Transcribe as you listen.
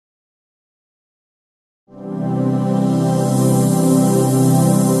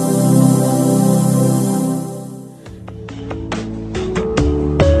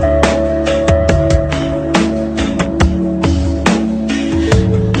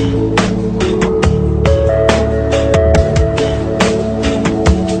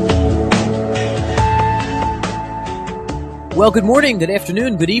Well, good morning, good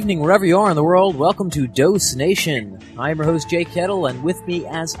afternoon, good evening, wherever you are in the world. Welcome to Dose Nation. I'm your host, Jay Kettle, and with me,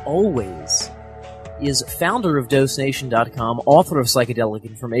 as always, is founder of DoseNation.com, author of Psychedelic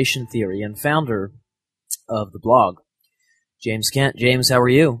Information Theory, and founder of the blog, James Kent. James, how are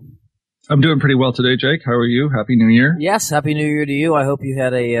you? I'm doing pretty well today, Jake. How are you? Happy New Year. Yes, Happy New Year to you. I hope you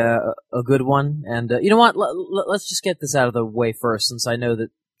had a good one. And you know what? Let's just get this out of the way first, since I know that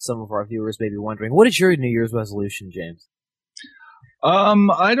some of our viewers may be wondering. What is your New Year's resolution, James?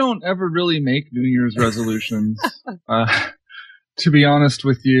 I don't ever really make New Year's resolutions. To be honest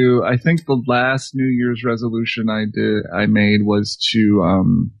with you, I think the last New Year's resolution I made was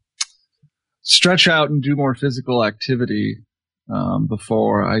to stretch out and do more physical activity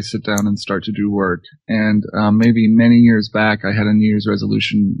before I sit down and start to do work. And maybe many years back, I had a New Year's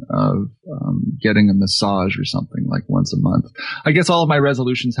resolution of getting a massage or something, like once a month. I guess all of my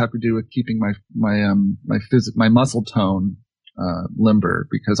resolutions have to do with keeping my muscle tone limber,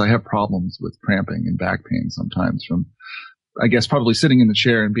 because I have problems with cramping and back pain sometimes from, I guess, probably sitting in the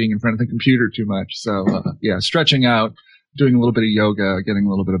chair and being in front of the computer too much. So yeah, stretching out, doing a little bit of yoga, getting a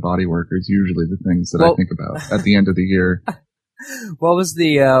little bit of body work is usually the things that I think about at the end of the year. What was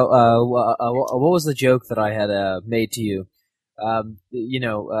the joke that I had made to you?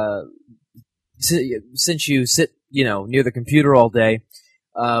 Since you sit near the computer all day,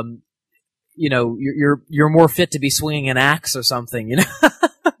 you're more fit to be swinging an axe or something,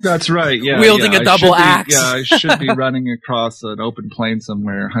 That's right. Yeah, wielding a double axe. Yeah, I should be running across an open plain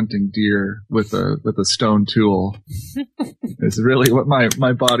somewhere, hunting deer with a stone tool. It's really what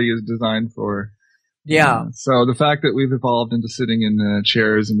my body is designed for. Yeah. So the fact that we've evolved into sitting in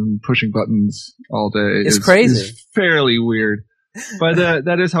chairs and pushing buttons all day is crazy. Is fairly weird. But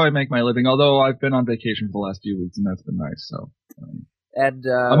that is how I make my living. Although I've been on vacation for the last few weeks, and that's been nice. So.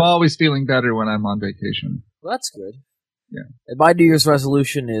 I'm always feeling better when I'm on vacation. Well, that's good. Yeah. And my New Year's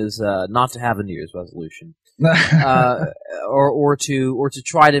resolution is not to have a New Year's resolution, or to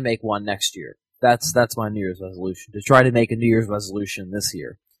try to make one next year. That's my New Year's resolution, to try to make a New Year's resolution this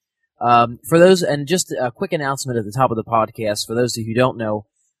year. For those, and just a quick announcement at the top of the podcast for those of you who don't know,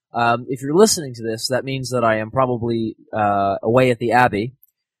 if you're listening to this, that means that I am probably away at the Abbey.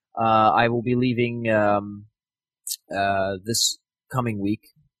 I will be leaving this coming week,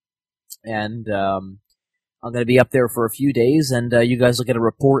 and I'm going to be up there for a few days, and you guys will get a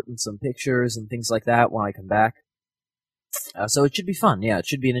report and some pictures and things like that when I come back. So it should be fun. Yeah, it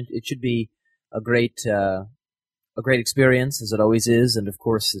should be a great experience, as it always is, and of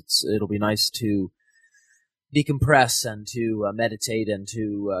course it'll be nice to decompress and to meditate and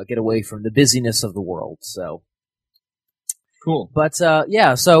to get away from the busyness of the world. So cool. But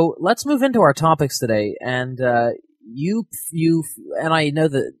so let's move into our topics today, and you and I know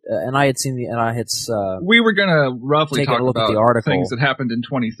that, and I had seen we were going to roughly talk about things that happened in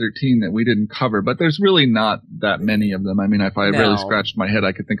 2013 that we didn't cover, but there's really not that many of them. I mean, if I really scratched my head,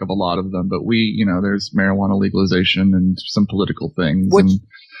 I could think of a lot of them, but there's marijuana legalization and some political things and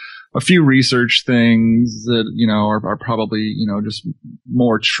a few research things that, are probably, just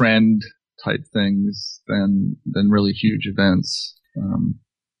more trend type things than really huge events.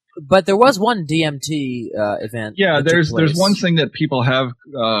 But there was one DMT event. Yeah, there's one thing that people have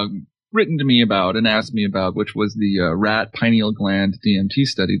written to me about and asked me about, which was the rat pineal gland DMT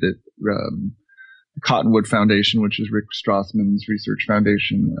study that the Cottonwood Foundation, which is Rick Strassman's research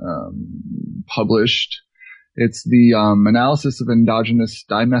foundation, published. It's the analysis of endogenous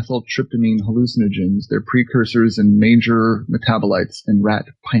dimethyltryptamine hallucinogens, their precursors and major metabolites in rat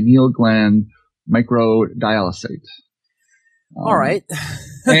pineal gland microdialysate. All right.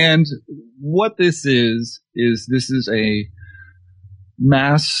 And what this is a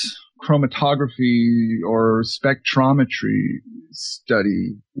mass chromatography or spectrometry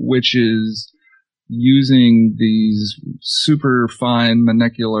study, which is using these super fine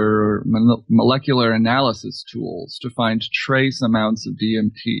molecular analysis tools to find trace amounts of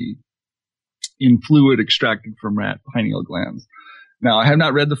DMT in fluid extracted from rat pineal glands. Now, I have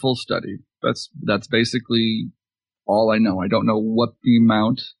not read the full study. That's basically all I know. I don't know what the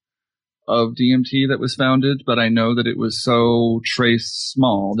amount of DMT that was founded, but I know that it was so trace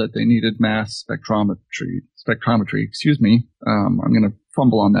small that they needed mass spectrometry. Excuse me. I'm going to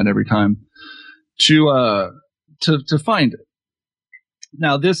fumble on that every time to find it.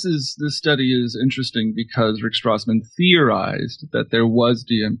 Now, this study is interesting because Rick Strassman theorized that there was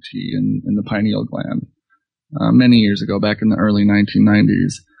DMT in the pineal gland many years ago, back in the early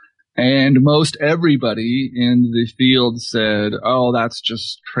 1990s. And most everybody in the field said, "Oh, that's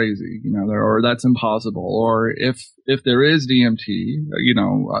just crazy," or "That's impossible," or if there is DMT,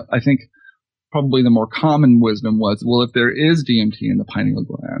 I think probably the more common wisdom was, well, if there is DMT in the pineal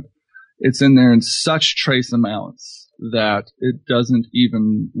gland, it's in there in such trace amounts that it doesn't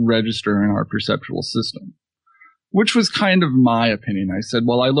even register in our perceptual system, which was kind of my opinion. I said,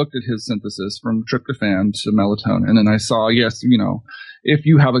 well, I looked at his synthesis from tryptophan to melatonin, and I saw, yes, if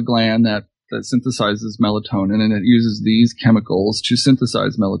you have a gland that synthesizes melatonin and it uses these chemicals to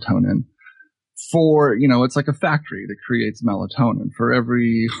synthesize melatonin, for, it's like a factory that creates melatonin. For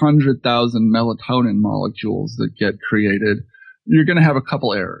every 100,000 melatonin molecules that get created, you're going to have a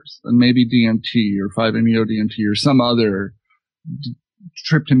couple errors, and maybe DMT or 5-MeO-DMT or some other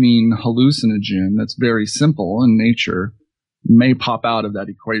tryptamine hallucinogen that's very simple in nature may pop out of that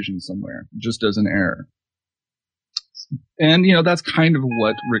equation somewhere, just as an error. And, that's kind of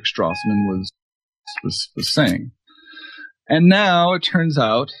what Rick Strassman was saying. And now it turns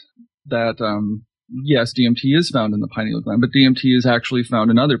out that, yes, DMT is found in the pineal gland, but DMT is actually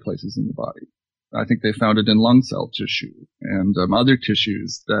found in other places in the body. I think they found it in lung cell tissue and other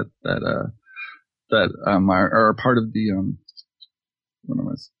tissues that are part of the what am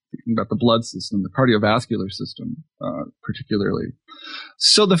I speaking about? The blood system, the cardiovascular system, particularly.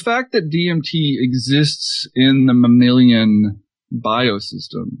 So the fact that DMT exists in the mammalian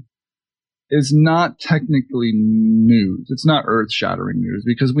biosystem is not technically news. It's not earth-shattering news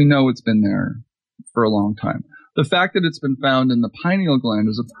because we know it's been there for a long time. The fact that it's been found in the pineal gland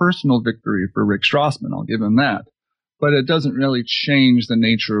is a personal victory for Rick Strassman. I'll give him that. But it doesn't really change the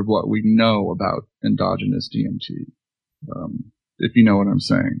nature of what we know about endogenous DMT, if you know what I'm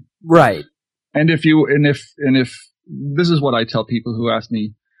saying. Right. And if this is what I tell people who ask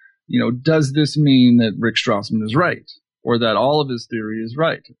me, does this mean that Rick Strassman is right? Or that all of his theory is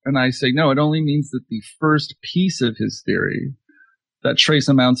right? And I say, no, it only means that the first piece of his theory, that trace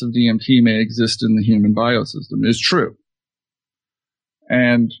amounts of DMT may exist in the human biosystem, is true.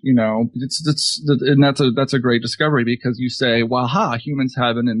 And, that's a great discovery because you say, well, humans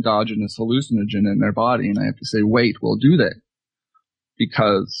have an endogenous hallucinogen in their body. And I have to say, wait, well, do they?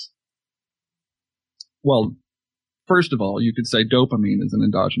 Because, well, first of all, you could say dopamine is an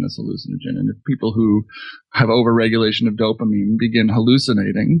endogenous hallucinogen. And if people who have overregulation of dopamine begin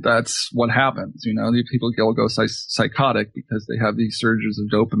hallucinating, that's what happens. These people go psychotic because they have these surges of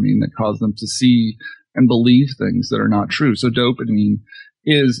dopamine that cause them to see and believe things that are not true. So dopamine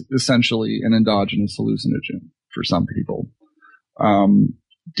is essentially an endogenous hallucinogen for some people.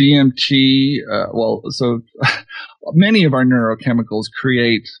 DMT, so many of our neurochemicals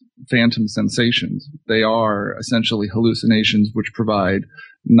create phantom sensations. They are essentially hallucinations which provide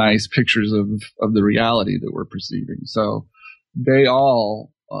nice pictures of the reality that we're perceiving. So they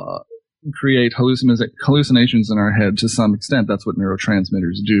all create hallucinations in our head to some extent. That's what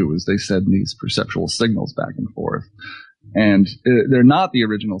neurotransmitters do, is they send these perceptual signals back and forth. And they're not the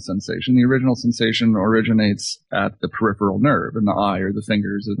original sensation. The original sensation originates at the peripheral nerve, in the eye or the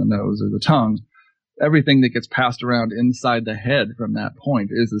fingers or the nose or the tongue. Everything that gets passed around inside the head from that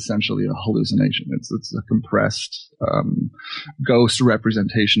point is essentially a hallucination. It's a compressed ghost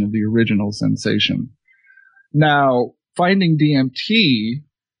representation of the original sensation. Now, finding DMT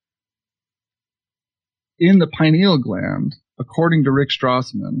in the pineal gland, according to Rick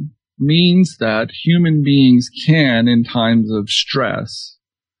Strassman, means that human beings can, in times of stress,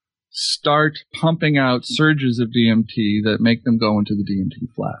 start pumping out surges of DMT that make them go into the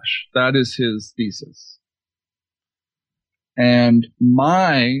DMT flash. That is his thesis. And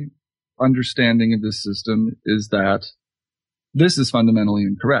my understanding of this system is that this is fundamentally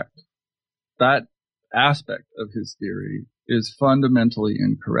incorrect. That aspect of his theory is fundamentally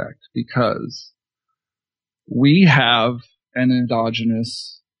incorrect because we have an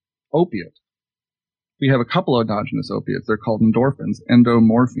endogenous opiate. We have a couple of endogenous opiates. They're called endorphins.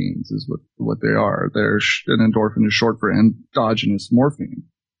 Endomorphines is what they are. An endorphin is short for endogenous morphine.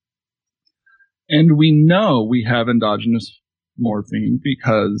 And we know we have endogenous morphine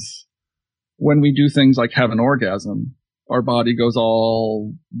because when we do things like have an orgasm, our body goes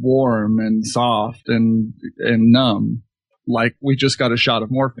all warm and soft and numb, like we just got a shot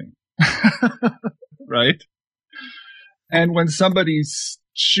of morphine. Right? And when somebody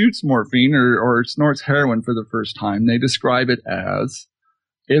shoots morphine or snorts heroin for the first time, they describe it as,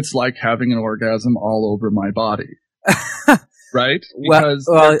 it's like having an orgasm all over my body. Right? Because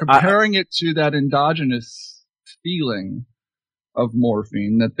they're comparing it to that endogenous feeling of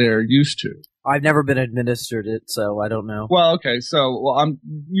morphine that they're used to. I've never been administered it, so I don't know. Well, okay, so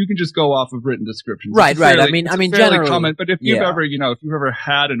you can just go off of written descriptions. Right. I mean, generally, common, but if you've ever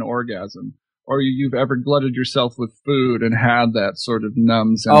had an orgasm, or you've ever glutted yourself with food and had that sort of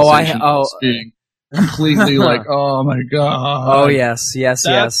numb sensation. completely like, oh my god. Oh yes.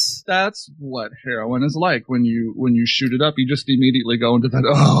 That's what heroin is like. When you shoot it up, you just immediately go into that,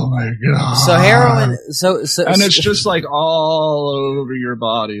 oh my god. So heroin, and it's just like all over your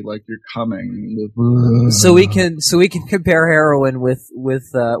body, like you're coming. So we can compare heroin with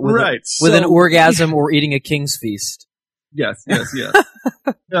an orgasm or eating a king's feast. Yes.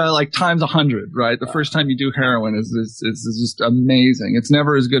 Like times 100, right? The first time you do heroin is just amazing. It's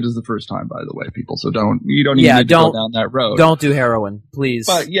never as good as the first time, by the way, people. So you don't even need to go down that road. Don't do heroin, please.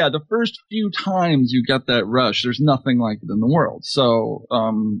 But yeah, the first few times you get that rush, there's nothing like it in the world. So,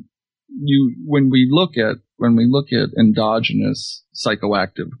 when we look at endogenous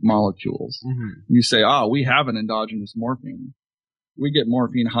psychoactive molecules, you say, we have an endogenous morphine. We get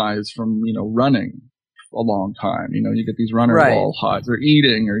morphine highs from, running a long time. You get these runner ball highs or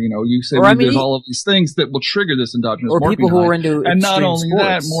eating, or, you say there's all of these things that will trigger this endogenous morphine. Or people who are into and not only sports.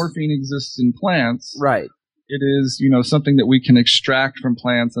 that, morphine exists in plants. Right. It is, something that we can extract from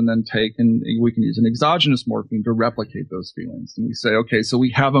plants and then take, and we can use an exogenous morphine to replicate those feelings. And we say, okay, so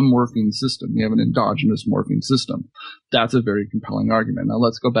we have a morphine system. We have an endogenous morphine system. That's a very compelling argument. Now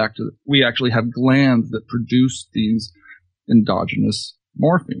let's go back to, we actually have glands that produce these endogenous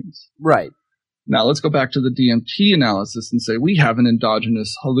morphines. Right. Now let's go back to the DMT analysis and say we have an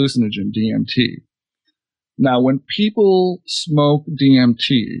endogenous hallucinogen, DMT. Now, when people smoke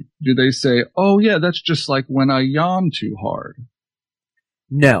DMT, do they say, oh yeah, that's just like when I yawn too hard?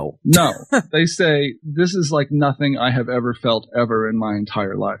 No. They say, this is like nothing I have ever felt ever in my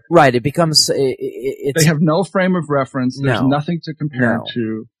entire life. Right. It becomes, they have no frame of reference. There's nothing to compare it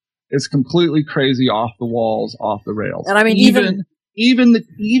to. It's completely crazy, off the walls, off the rails. And I mean, even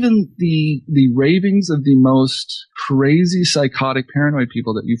the ravings of the most crazy, psychotic, paranoid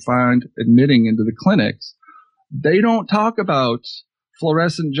people that you find admitting into the clinics, they don't talk about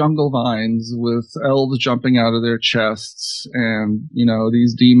fluorescent jungle vines with elves jumping out of their chests and,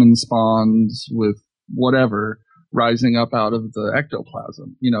 these demon spawns with whatever rising up out of the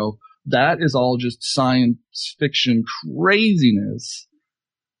ectoplasm. That is all just science fiction craziness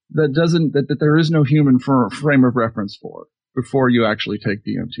that there is no human frame of reference for before you actually take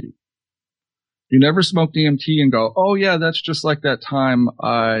DMT. You never smoke DMT and go, oh yeah, that's just like that time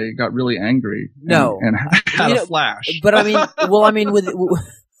I got really angry and had a flash. But I mean, with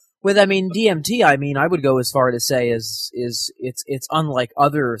DMT, I would go as far to say it's unlike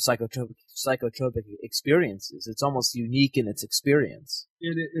other psychotropic experiences. It's almost unique in its experience.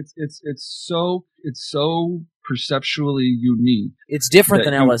 It's so perceptually unique. It's different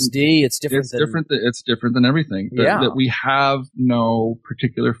than LSD. It's different. It's different than everything. That we have no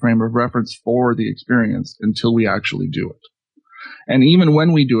particular frame of reference for the experience until we actually do it. And even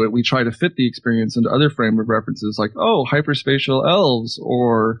when we do it, we try to fit the experience into other frame of references like, hyperspatial elves,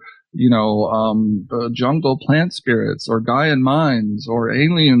 or jungle plant spirits, or Gaian minds, or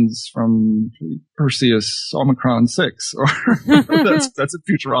aliens from Perseus Omicron 6, or that's a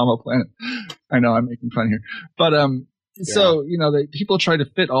Futurama planet. I know I'm making fun here, but so people try to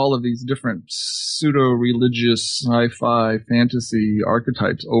fit all of these different pseudo-religious sci-fi fantasy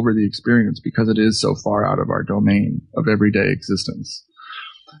archetypes over the experience because it is so far out of our domain of everyday existence.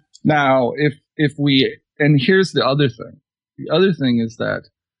 Now, and here's the other thing. The other thing is that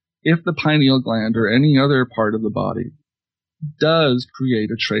if the pineal gland or any other part of the body does create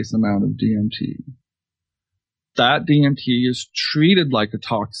a trace amount of DMT, that DMT is treated like a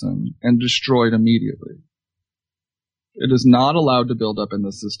toxin and destroyed immediately. It is not allowed to build up in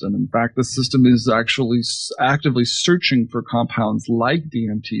the system. In fact, the system is actually actively searching for compounds like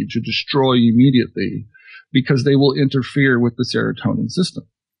DMT to destroy immediately because they will interfere with the serotonin system.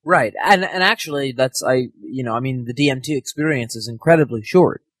 Right. And actually, the DMT experience is incredibly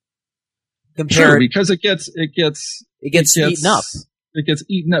short. Sure, because it gets eaten up. It gets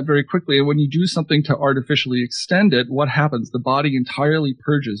eaten up very quickly, and when you do something to artificially extend it, what happens? The body entirely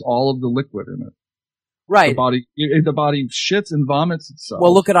purges all of the liquid in it. Right. The body shits and vomits itself.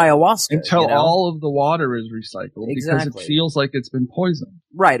 Well, look at ayahuasca. Until all of the water is recycled. Exactly. Because it feels like it's been poisoned.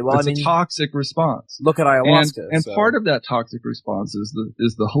 Right. Well, it's a toxic response. Look at ayahuasca. And part of that toxic response is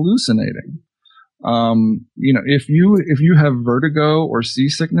the hallucinating. If you have vertigo or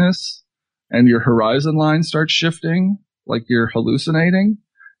seasickness and your horizon line starts shifting, like you're hallucinating,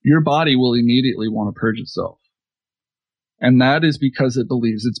 your body will immediately want to purge itself. And that is because it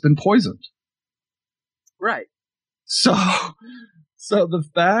believes it's been poisoned. Right. So the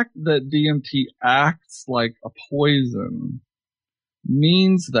fact that DMT acts like a poison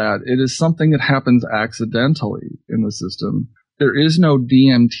means that it is something that happens accidentally in the system. There is no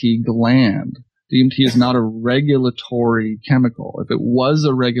DMT gland. DMT is not a regulatory chemical. If it was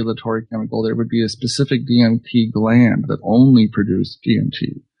a regulatory chemical, there would be a specific DMT gland that only produced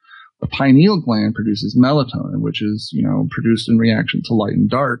DMT. The pineal gland produces melatonin, which is, produced in reaction to light and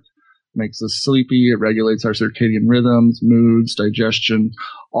dark, makes us sleepy. It regulates our circadian rhythms, moods, digestion,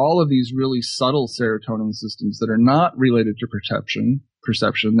 all of these really subtle serotonin systems that are not related to perception.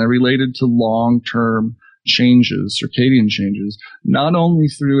 They're related to long-term changes, circadian changes, not only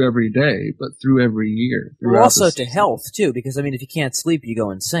through every day, but through every year. Also to health, too, because, if you can't sleep, you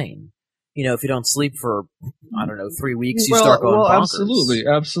go insane. If you don't sleep for, 3 weeks, you start going bonkers.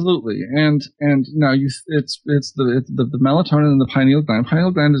 Absolutely. And now it's the melatonin in the pineal gland.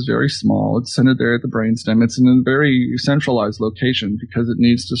 Pineal gland is very small. It's centered there at the brainstem. It's in a very centralized location because it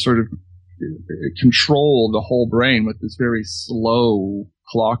needs to sort of control the whole brain with this very slow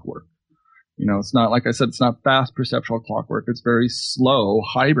clockwork. It's not, like I said, it's not fast perceptual clockwork. It's very slow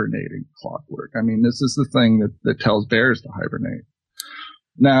hibernating clockwork. This is the thing that tells bears to hibernate.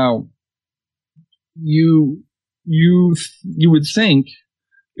 Now, you would think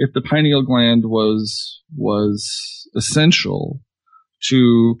if the pineal gland was essential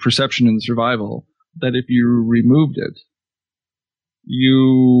to perception and survival, that if you removed it,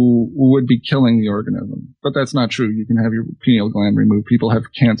 you would be killing the organism. But that's not true. You can have your pineal gland removed. People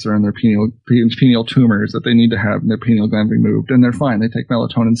have cancer in their pineal tumors that they need to have their pineal gland removed, and they're fine. They take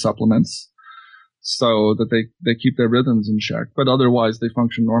melatonin supplements so that they keep their rhythms in check. But otherwise, they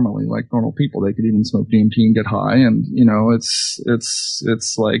function normally like normal people. They could even smoke DMT and get high. And,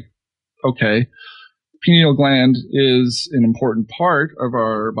 it's like, okay, pineal gland is an important part of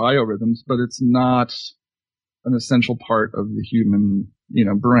our biorhythms, but it's not an essential part of the human,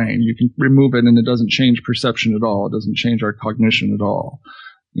 brain. You can remove it and it doesn't change perception at all. It doesn't change our cognition at all.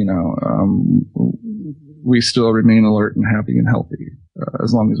 We still remain alert and happy and healthy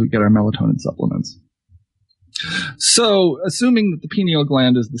as long as we get our melatonin supplements. So, assuming that the pineal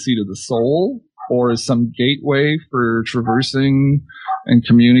gland is the seat of the soul, or is some gateway for traversing and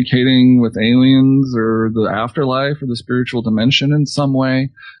communicating with aliens or the afterlife or the spiritual dimension in some way,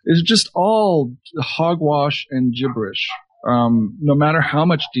 is just all hogwash and gibberish. No matter how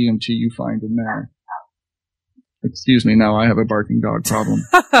much DMT you find in there. Excuse me, now I have a barking dog problem.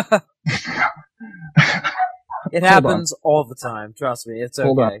 It happens all the time. Trust me, it's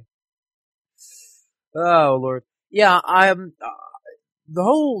okay. Oh Lord, yeah. The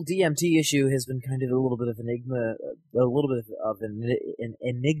whole DMT issue has been kind of a little bit of an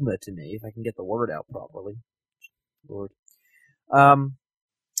enigma to me, if I can get the word out properly. Lord.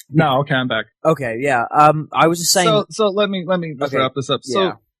 No, okay, I'm back. Okay, yeah. I was just saying. So let me just wrap this up.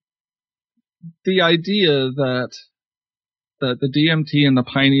 So the idea that the DMT in the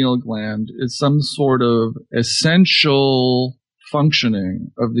pineal gland is some sort of essential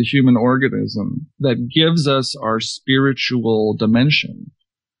functioning of the human organism that gives us our spiritual dimension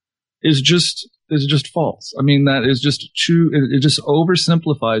is just false. That is just it just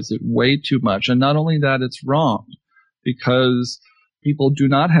oversimplifies it way too much. And not only that, it's wrong, because people do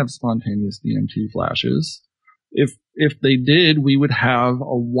not have spontaneous DMT flashes. If they did, we would have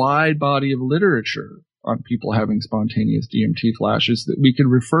a wide body of literature on people having spontaneous DMT flashes that we could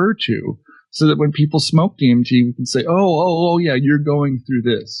refer to, so that when people smoke DMT, we can say, oh, yeah, you're going through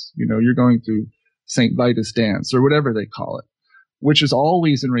this. You're going through St. Vitus dance or whatever they call it, which is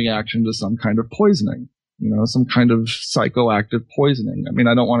always in reaction to some kind of poisoning, some kind of psychoactive poisoning.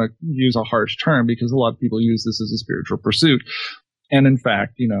 I don't want to use a harsh term because a lot of people use this as a spiritual pursuit. And in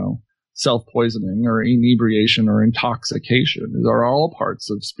fact, self-poisoning or inebriation or intoxication are all parts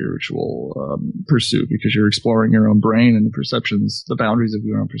of spiritual pursuit, because you're exploring your own brain and the boundaries of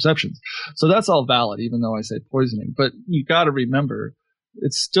your own perceptions. So that's all valid, even though I say poisoning. But you got to remember,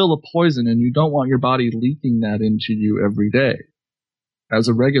 it's still a poison, and you don't want your body leaking that into you every day as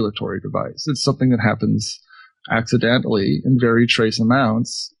a regulatory device. It's something that happens accidentally in very trace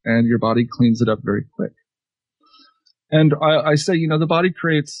amounts, and your body cleans it up very quick. And I say, the body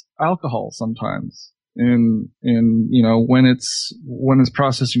creates alcohol sometimes when it's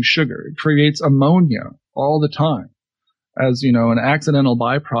processing sugar. It creates ammonia all the time as, an accidental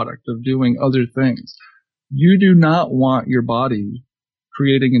byproduct of doing other things. You do not want your body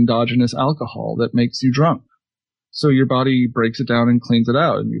creating endogenous alcohol that makes you drunk. So your body breaks it down and cleans it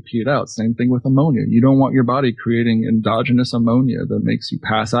out, and you pee it out. Same thing with ammonia. You don't want your body creating endogenous ammonia that makes you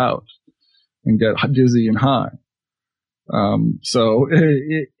pass out and get dizzy and high. So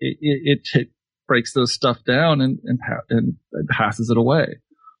it breaks those stuff down and passes it away.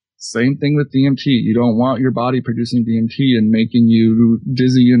 Same thing with DMT. You don't want your body producing DMT and making you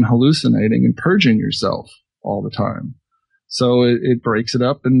dizzy and hallucinating and purging yourself all the time. So it breaks it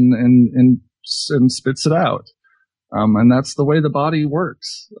up and and spits it out. And that's the way the body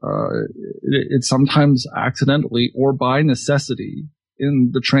works. It sometimes accidentally or by necessity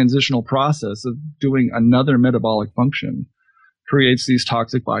in the transitional process of doing another metabolic function creates these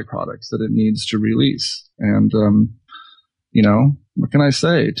toxic byproducts that it needs to release. And, what can I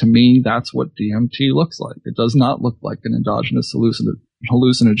say? To me, that's what DMT looks like. It does not look like an endogenous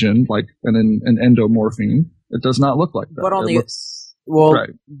hallucinogen, like an endomorphine. It does not look like that. But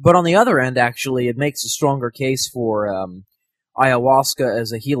but on the other end, actually, it makes a stronger case for ayahuasca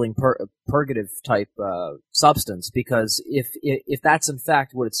as a healing purgative type substance, because if that's in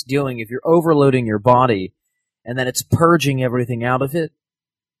fact what it's doing, if you're overloading your body and then it's purging everything out of it,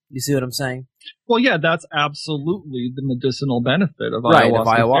 you see what I'm saying? Well, yeah, that's absolutely the medicinal benefit of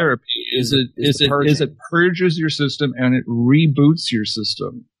ayahuasca therapy. Is it purges your system and it reboots your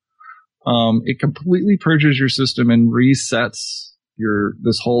system. It completely purges your system and resets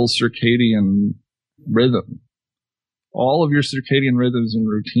this whole circadian rhythm. All of your circadian rhythms and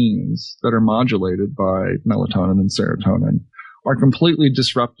routines that are modulated by melatonin and serotonin are completely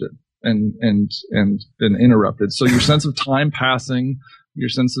disrupted and interrupted. So your sense of time passing, your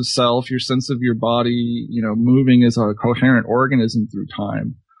sense of self, your sense of your body, moving as a coherent organism through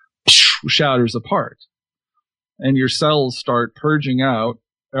time, shatters apart. And your cells start purging out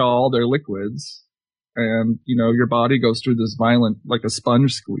all their liquids. And, your body goes through this violent, like a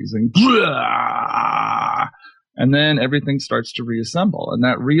sponge squeezing. And then everything starts to reassemble. And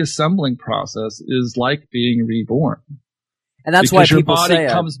that reassembling process is like being reborn. And that's why people say your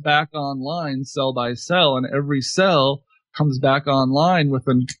body comes back online cell by cell, and every cell comes back online with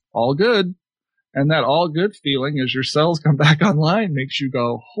an all good. And that all good feeling as your cells come back online makes you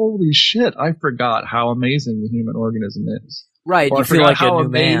go, holy shit, I forgot how amazing the human organism is. Right, you feel like a new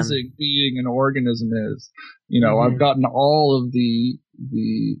man. How amazing being an organism is. I've gotten all of the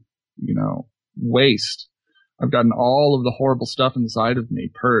waste. I've gotten all of the horrible stuff inside of me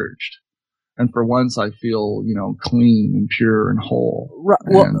purged. And for once I feel, clean and pure and whole. Right.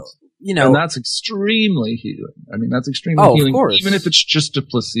 And that's extremely healing. I mean, that's extremely healing, of course. Even if it's just a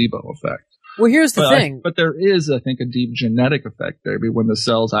placebo effect. Well, here's the thing. But there is, I think, a deep genetic effect there when the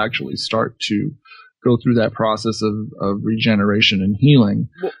cells actually start to go through that process of regeneration and healing.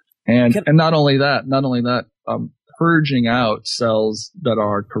 Well, and not only that, purging out cells that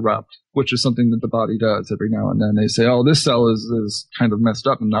are corrupt, which is something that the body does every now and then. They say, oh, this cell is kind of messed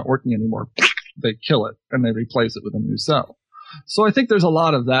up and not working anymore. They kill it and they replace it with a new cell. So I think there's a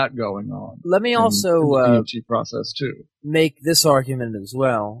lot of that going on. Let me also in the DMT process too. Make this argument as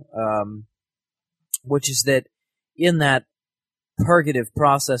well, which is that in that purgative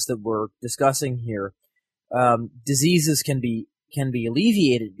process that we're discussing here, diseases can be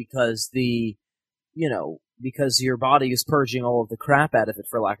alleviated because because your body is purging all of the crap out of it,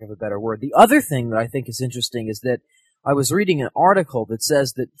 for lack of a better word. The other thing that I think is interesting is that I was reading an article that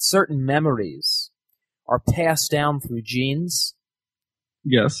says that certain memories are passed down through genes.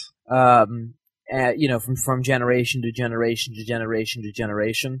 Yes. From generation to generation to generation to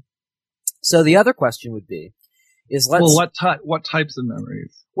generation. So the other question would be, what types of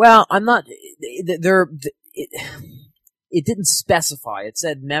memories? Well, I'm not. It didn't specify. It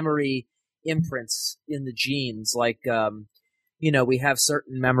said memory imprints in the genes, like we have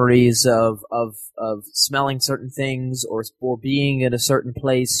certain memories of smelling certain things, or being in a certain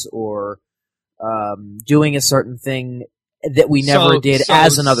place, or doing a certain thing that we never did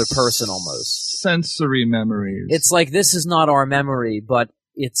as another person, almost. Sensory memories. It's like, this is not our memory, but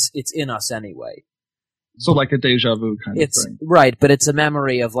it's in us anyway. So like a deja vu kind of thing. Right, but it's a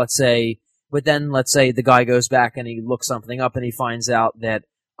memory of, let's say the guy goes back and he looks something up and he finds out that,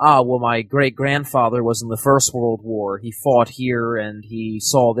 my great-grandfather was in the First World War. He fought here and he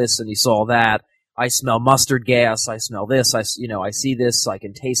saw this and he saw that. I smell mustard gas. I smell this. I see this. I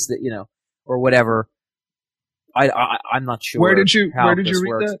can taste it, or whatever. I'm not sure. Where did you read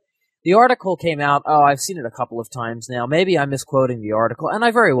works. that? The article came out. I've seen it a couple of times now. Maybe I'm misquoting the article, and I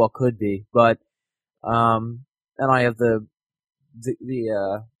very well could be. But and I have I'm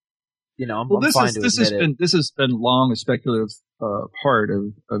fine to admit it. This has been long a speculative part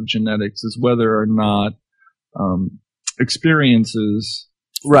of genetics, is whether or not experiences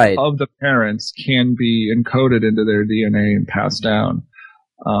of the parents can be encoded into their DNA and passed down,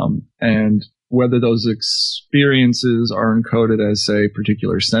 and whether those experiences are encoded as, say,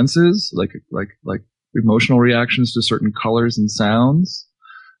 particular senses, like emotional reactions to certain colors and sounds,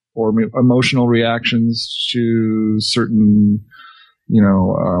 or emotional reactions to certain,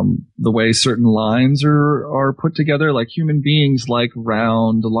 the way certain lines are put together. Like, human beings like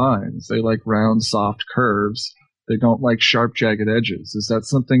round lines. They like round, soft curves. They don't like sharp, jagged edges. Is that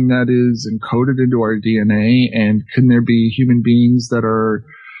something that is encoded into our DNA? And can there be human beings that are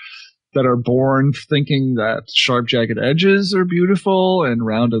born thinking that sharp, jagged edges are beautiful and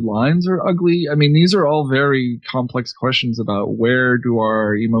rounded lines are ugly? I mean, these are all very complex questions about where do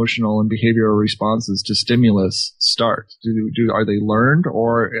our emotional and behavioral responses to stimulus start? Are they learned,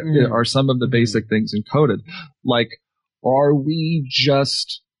 or are some of the basic things encoded? Like, are we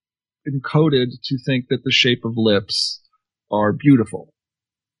just encoded to think that the shape of lips are beautiful?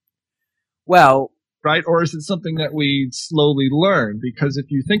 Well, right? Or is it something that we slowly learn? Because if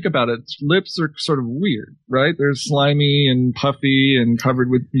you think about it, lips are sort of weird, right? They're slimy and puffy and covered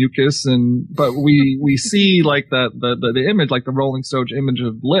with mucus, but we see like the image, like the Rolling Stones image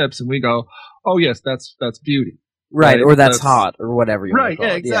of lips, and we go, oh yes, that's beauty. Right, or that's hot, or whatever you want to call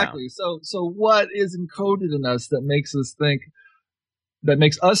it. Exactly. Yeah. So what is encoded in us that makes us think,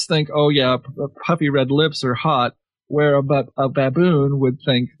 oh yeah, puffy red lips are hot, where a baboon would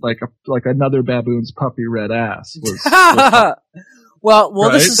think like another baboon's puffy red ass was well,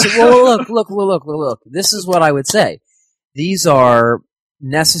 right? This is look. This is what I would say. These are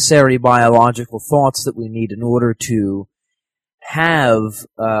necessary biological thoughts that we need in order to have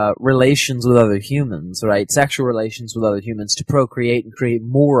relations with other humans, right? Sexual relations with other humans to procreate and create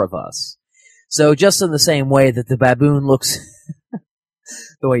more of us. So just in the same way that the baboon looks,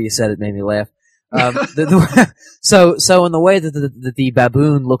 the way you said it made me laugh. So in the way that the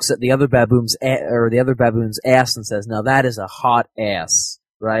baboon looks at the other baboon's ass and says, "Now that is a hot ass,"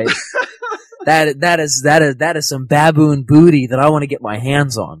 right? that is some baboon booty that I want to get my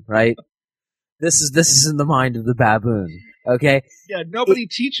hands on, right? This is in the mind of the baboon. Okay. Yeah, nobody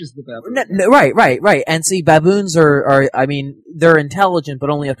teaches the baboon. Right. And see, baboons are I mean, they're intelligent,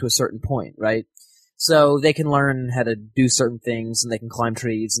 but only up to a certain point, right? So they can learn how to do certain things, and they can climb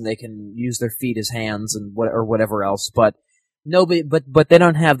trees, and they can use their feet as hands, and whatever else. But they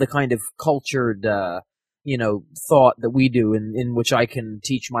don't have the kind of cultured, thought that we do, in which I can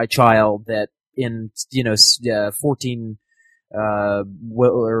teach my child that in 14.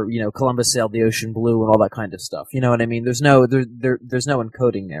 Columbus sailed the ocean blue and all that kind of stuff. You know what I mean? There's no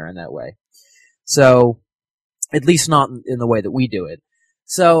encoding there in that way. So, at least not in the way that we do it.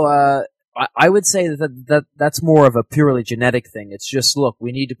 So, I would say that's more of a purely genetic thing. It's just, look,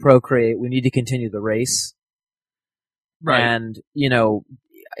 we need to procreate, we need to continue the race. Right. And,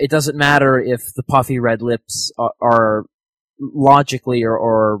 it doesn't matter if the puffy red lips are logically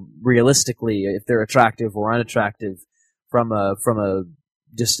or realistically, if they're attractive or unattractive, from an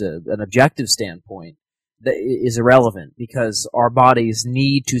objective standpoint, that is irrelevant, because our bodies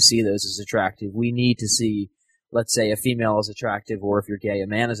need to see those as attractive. We need to see, let's say, a female as attractive, or if you're gay, a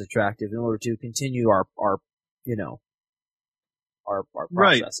man as attractive, in order to continue our processes.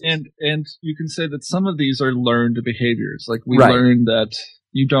 Right. And you can say that some of these are learned behaviors. Like we learned that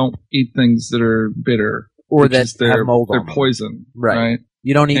you don't eat things that are bitter, or that have mold on them. They're poison. Right.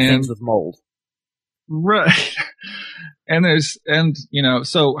 You don't eat things with mold. Right.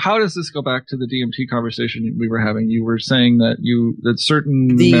 So how does this go back to the DMT conversation we were having? You were saying that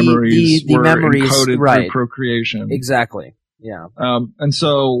certain memories were encoded through procreation. Exactly. Yeah. And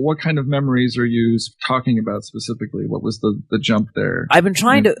so what kind of memories are you talking about specifically? What was the jump there? I've been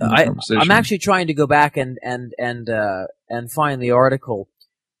trying I'm actually trying to go back and find the article.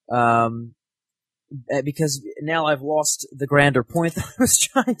 Because now I've lost the grander point that I was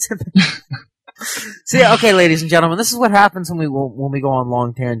trying to make. See, okay, ladies and gentlemen, this is what happens when we go on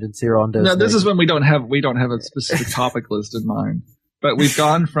long tangents here on Dose. No, this is when we don't have a specific topic list in mind. But we've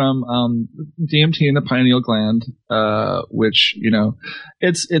gone from DMT in the pineal gland, which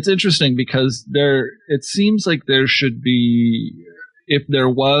it's interesting because it seems like there should be, if there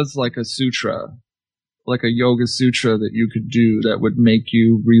was like a sutra, like a yoga sutra that you could do that would make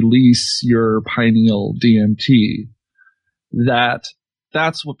you release your pineal DMT,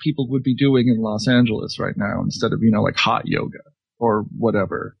 that's what people would be doing in Los Angeles right now, instead of, like hot yoga or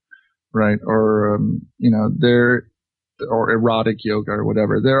whatever, right? Or, or erotic yoga or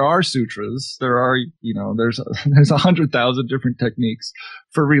whatever. There are sutras. There are, there's 100,000 different techniques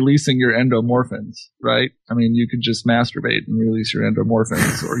for releasing your endomorphins, right? I mean, you could just masturbate and release your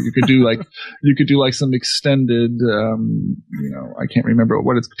endomorphins, or you could do like some extended, I can't remember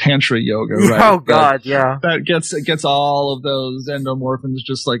what it's, tantra yoga, right? Oh God, yeah. That gets all of those endomorphins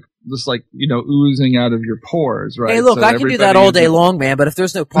just like oozing out of your pores, right? Hey, look, so I can do that all day long, man. But if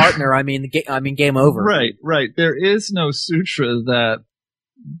there's no partner, I mean, game over. Right. There is no sutra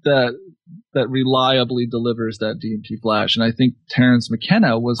that reliably delivers that DMT flash, and I think Terence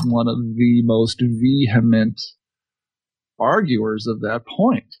McKenna was one of the most vehement arguers of that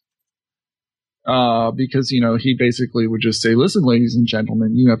point. because, he basically would just say, listen, ladies and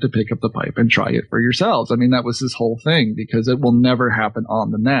gentlemen, you have to pick up the pipe and try it for yourselves. I mean, that was his whole thing, because it will never happen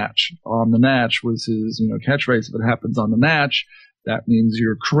on the natch. On the natch was his, catchphrase. If it happens on the natch, that means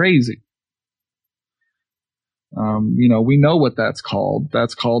you're crazy. We know what that's called.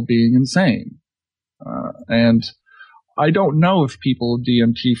 That's called being insane. And I don't know if people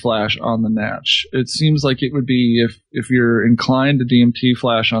DMT flash on the natch. It seems like it would be if you're inclined to DMT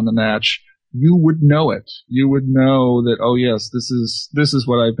flash on the natch, you would know it. You would know that, oh yes, this is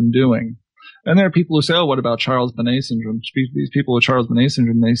what I've been doing. And there are people who say, oh, what about Charles Bonnet syndrome? These people with Charles Bonnet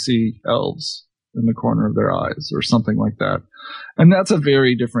syndrome, they see elves in the corner of their eyes or something like that. And that's a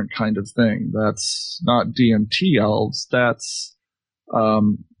very different kind of thing. That's not DMT elves. That's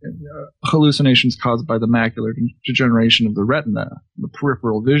hallucinations caused by the macular degeneration of the retina, the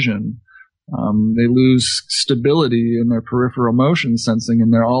peripheral vision. They lose stability in their peripheral motion sensing,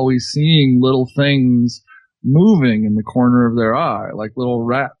 and they're always seeing little things moving in the corner of their eye, like little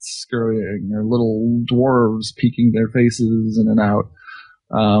rats scurrying or little dwarves peeking their faces in and out.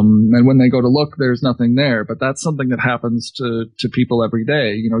 And when they go to look, there's nothing there. But that's something that happens to people every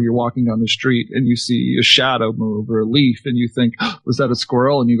day. You're walking down the street and you see a shadow move or a leaf, and you think, oh, was that a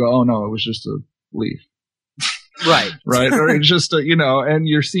squirrel? And you go, oh no, it was just a leaf. Right. Right. Or it's just, and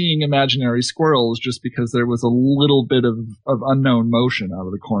you're seeing imaginary squirrels just because there was a little bit of unknown motion out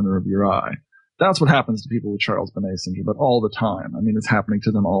of the corner of your eye. That's what happens to people with Charles Bonnet syndrome, but all the time. I mean, it's happening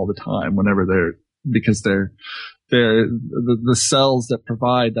to them all the time whenever because the cells that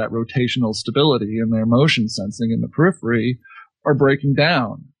provide that rotational stability in their motion sensing in the periphery are breaking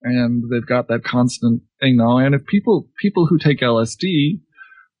down, and they've got that constant, and if people who take LSD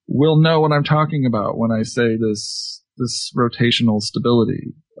will know what I'm talking about when I say this rotational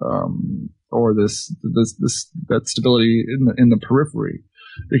stability, or that stability in the periphery,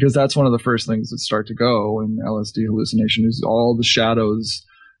 because that's one of the first things that start to go in LSD hallucination is all the shadows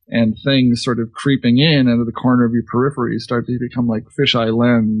and things sort of creeping in out of the corner of your periphery start to become like fisheye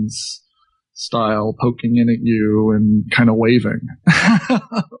lens style, poking in at you and kind of waving.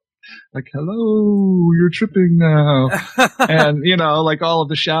 Like, hello, you're tripping now. And, like all of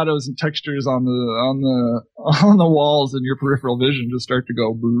the shadows and textures on the walls in your peripheral vision just start to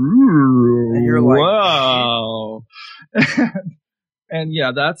go, and you're like, wow. And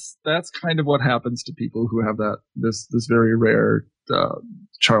yeah, that's kind of what happens to people who have this very rare,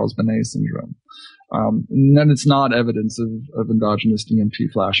 Charles Bonnet syndrome. And then it's not evidence of endogenous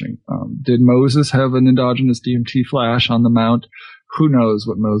DMT flashing. Did Moses have an endogenous DMT flash on the Mount? Who knows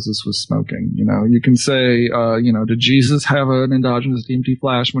what Moses was smoking? You can say, did Jesus have an endogenous DMT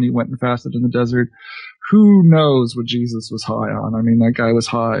flash when he went and fasted in the desert? Who knows what Jesus was high on? I mean, that guy was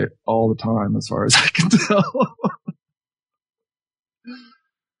high all the time, as far as I can tell.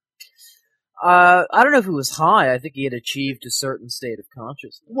 I don't know if he was high. I think he had achieved a certain state of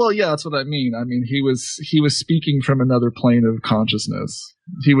consciousness. Well, yeah, that's what I mean. I mean, he was speaking from another plane of consciousness.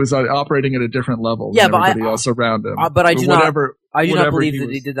 He was operating at a different level than everybody else around him. But I do not believe that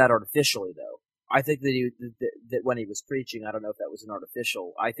he did that artificially, though. I think that that when he was preaching, I don't know if that was an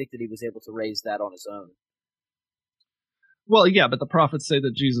artificial. I think that he was able to raise that on his own. Well, yeah, but the prophets say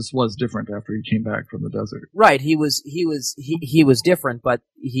that Jesus was different after he came back from the desert. Right, he was different, but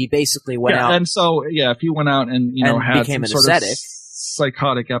he basically went out. And so, yeah, if he went out and had became some an sort ascetic, of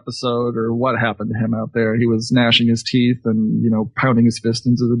psychotic episode or what happened to him out there, he was gnashing his teeth and pounding his fist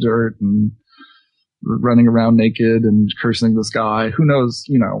into the dirt and running around naked and cursing this guy. Who knows?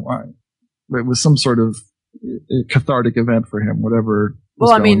 It was some sort of cathartic event for him, whatever.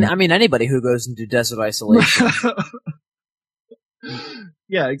 Well, I mean, anybody who goes into desert isolation.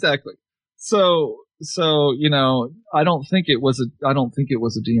 Yeah, exactly. So I don't think it was a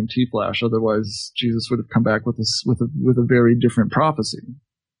DMT flash. Otherwise, Jesus would have come back with a very different prophecy.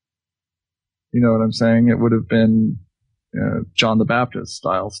 You know what I'm saying? It would have been John the Baptist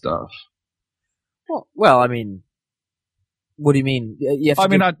style stuff. Well, I mean, what do you mean?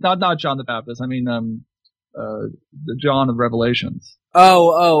 Not John the Baptist. I mean, the John of Revelations.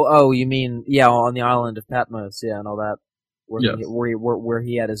 Oh, you mean, yeah, on the island of Patmos, yeah, and all that. Yes. Where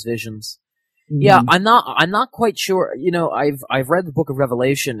he had his visions. Mm-hmm. Yeah, I'm not quite sure. I've read the Book of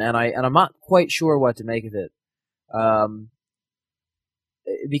Revelation, and I'm not quite sure what to make of it.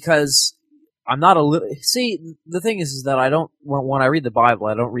 Because I'm not see, the thing is that I don't, when I read the Bible,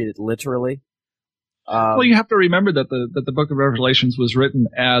 I don't read it literally. Well, you have to remember that the Book of Revelations was written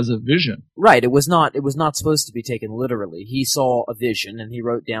as a vision. Right. It was not supposed to be taken literally. He saw a vision, and he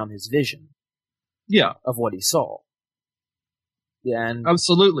wrote down his vision. Yeah. Of what he saw. And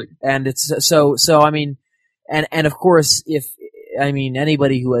absolutely. And it's so I mean, and of course, if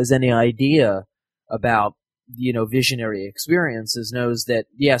anybody who has any idea about, visionary experiences knows that,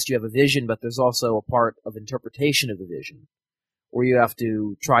 yes, you have a vision, but there's also a part of interpretation of the vision where you have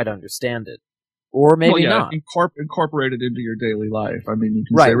to try to understand it. Or maybe not. Incorporate it into your daily life. I mean, you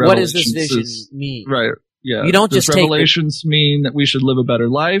can say Revelations. What does this vision mean? Right. Yeah. You don't does just Revelations mean that we should live a better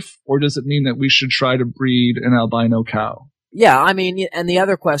life, or does it mean that we should try to breed an albino cow? Yeah, I mean, and the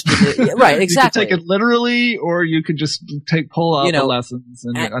other question is, right, exactly. You could take it literally, or you could just pull out the lessons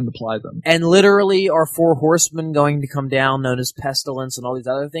and apply them. And literally, are 4 horsemen going to come down, known as pestilence and all these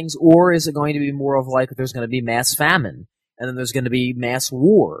other things, or is it going to be more of like there's going to be mass famine, and then there's going to be mass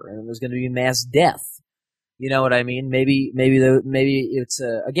war, and then there's going to be mass death? You know what I mean? Maybe it's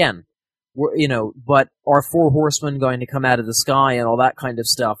again, but are 4 horsemen going to come out of the sky and all that kind of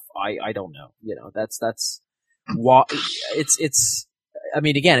stuff? I don't know. That's. It's. I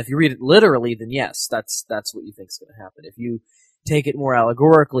mean, again, if you read it literally, then yes, that's what you think is going to happen. If you take it more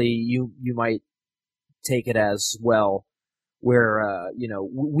allegorically, you might take it as well, where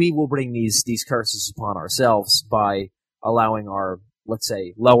we will bring these curses upon ourselves by allowing our, let's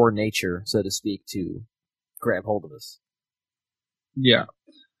say, lower nature, so to speak, to grab hold of us. Yeah,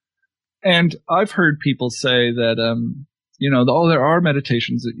 and I've heard people say that there are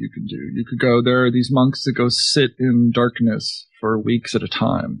meditations that you can do. You could go, there are these monks that go sit in darkness for weeks at a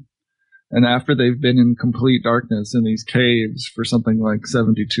time. And after they've been in complete darkness in these caves for something like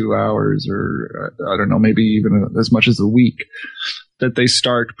 72 hours or, I don't know, maybe even as much as a week, that they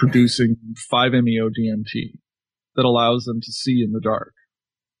start producing 5-MeO-DMT that allows them to see in the dark.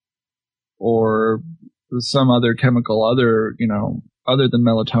 Or some other chemical, other than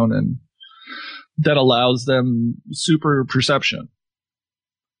melatonin, that allows them super perception.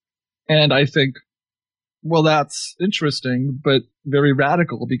 And I think, well, that's interesting, but very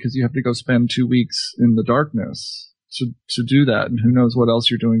radical, because you have to go spend 2 weeks in the darkness to do that. And who knows what else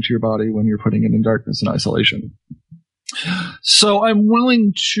you're doing to your body when you're putting it in darkness and isolation. So I'm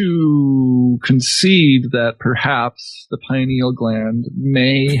willing to concede that perhaps the pineal gland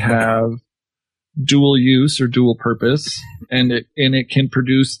may have dual use or dual purpose, and it can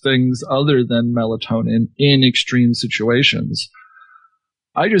produce things other than melatonin in extreme situations.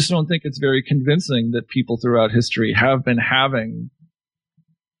 I just don't think it's very convincing that people throughout history have been having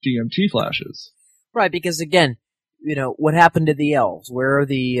DMT flashes. Right, because again, what happened to the elves? Where are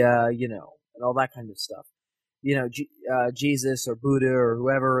the, and all that kind of stuff? Jesus or Buddha or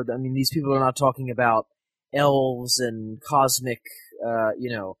whoever. I mean, these people are not talking about elves and cosmic,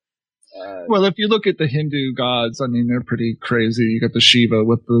 well, if you look at the Hindu gods, I mean, they're pretty crazy. You got the Shiva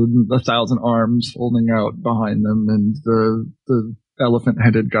with the 1,000 arms holding out behind them, and the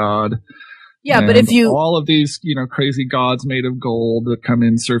elephant-headed god. Yeah, but if you all of these, crazy gods made of gold that come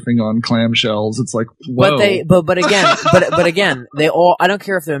in surfing on clamshells, it's like, whoa. But again, they all. I don't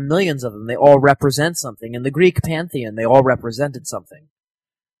care if there are millions of them. They all represent something. In the Greek pantheon, they all represented something.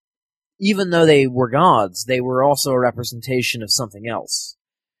 Even though they were gods, they were also a representation of something else.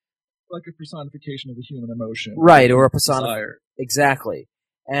 Like a personification of a human emotion. Right, or a personification. Exactly.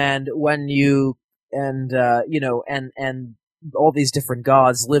 And when you, and all these different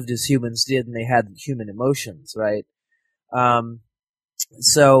gods lived as humans did, and they had human emotions, right?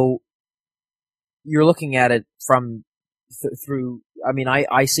 So you're looking at it from, through, I mean,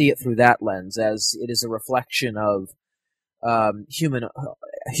 I see it through that lens, as it is a reflection of,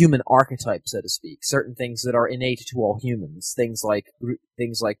 human archetype, so to speak. Certain things that are innate to all humans. Things like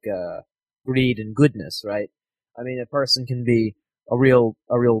greed and goodness, right? I mean, a person can be a real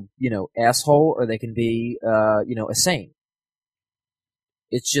asshole, or they can be a saint.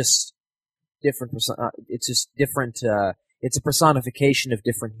 It's just different. It's a personification of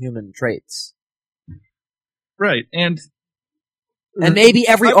different human traits. Right, and maybe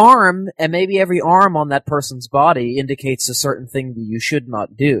every arm on that person's body indicates a certain thing that you should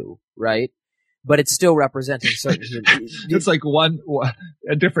not do, right? But it's still representing certain. It's like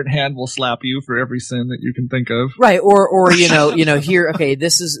a different hand will slap you for every sin that you can think of, right? Or here, okay,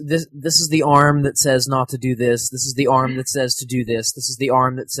 this is the arm that says not to do this. This is the arm that says to do this. This is the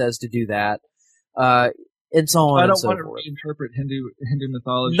arm that says to do that. And so on and so forth. I don't want to reinterpret Hindu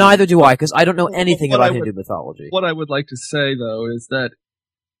mythology. Neither do I, because I don't know anything about Hindu mythology. What I would like to say, though, is that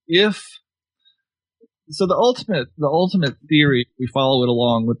the ultimate theory, we follow it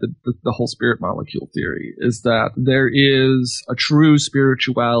along with the whole spirit molecule theory, is that there is a true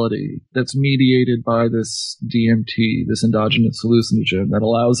spirituality that's mediated by this DMT, this endogenous hallucinogen, that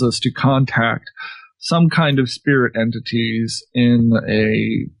allows us to contact some kind of spirit entities in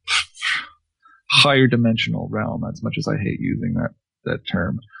a higher dimensional realm, as much as I hate using that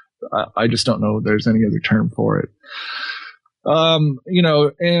term. I just don't know if there's any other term for it.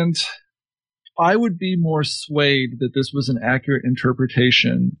 And I would be more swayed that this was an accurate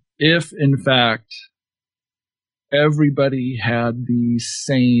interpretation if, in fact, everybody had the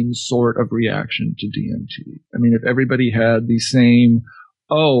same sort of reaction to DMT. I mean, if everybody had the same,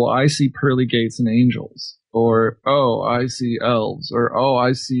 oh, I see pearly gates and angels, or, oh, I see elves, or, oh,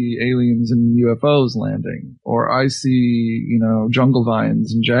 I see aliens and UFOs landing, or I see, jungle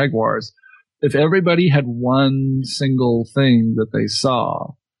vines and jaguars. If everybody had one single thing that they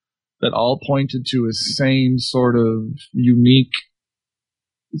saw that all pointed to a same sort of unique,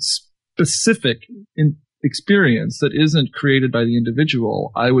 specific experience that isn't created by the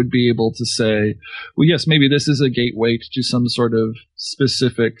individual, I would be able to say, well, yes, maybe this is a gateway to some sort of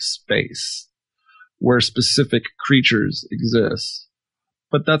specific space where specific creatures exist.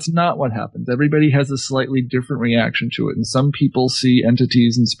 But that's not what happens. Everybody has a slightly different reaction to it. And some people see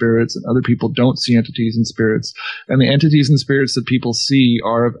entities and spirits, and other people don't see entities and spirits. And the entities and spirits that people see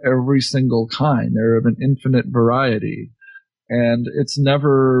are of every single kind. They're of an infinite variety. And it's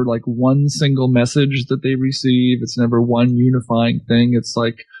never like one single message that they receive. It's never one unifying thing. It's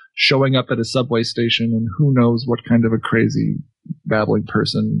like showing up at a subway station, and who knows what kind of a crazy babbling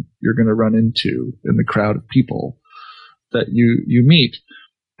person you're going to run into in the crowd of people that you meet.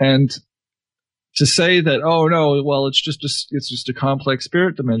 And to say that, oh no, well, it's just a complex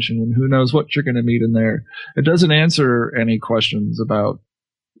spirit dimension, and who knows what you're going to meet in there, it doesn't answer any questions about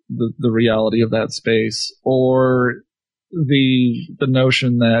the reality of that space, or the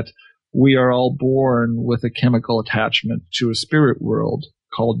notion that we are all born with a chemical attachment to a spirit world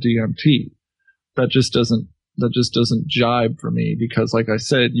called DMT. That just doesn't jibe for me, because like I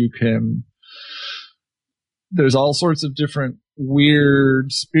said, there's all sorts of different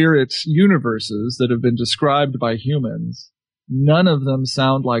weird spirit universes that have been described by humans. None of them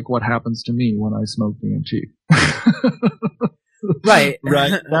sound like what happens to me when I smoke DMT. Right.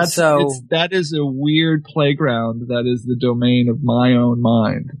 Right. That is a weird playground. That is the domain of my own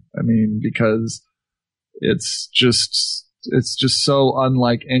mind. I mean, because it's just so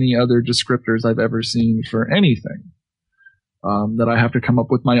unlike any other descriptors I've ever seen for anything. That I have to come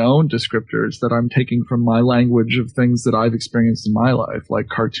up with my own descriptors that I'm taking from my language of things that I've experienced in my life, like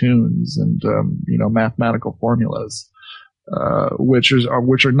cartoons and, mathematical formulas, which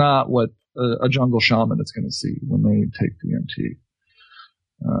are not what a jungle shaman is going to see when they take DMT.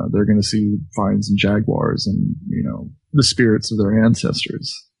 They're going to see vines and jaguars and, the spirits of their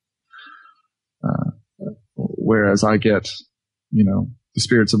ancestors. Whereas I get, the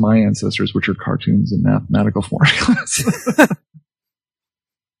spirits of my ancestors, which are cartoons and mathematical formulas.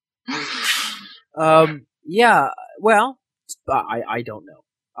 Yeah, well, I don't know.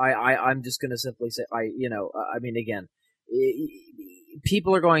 I'm just going to simply say, again,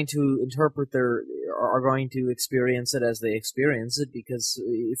 people are going to interpret are going to experience it as they experience it, because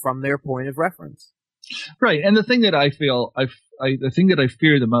from their point of reference. Right. And the thing that I feel, the thing that I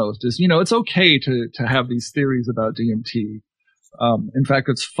fear the most is, it's okay to have these theories about DMT. In fact,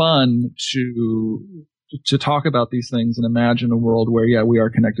 it's fun to talk about these things and imagine a world where, yeah, we are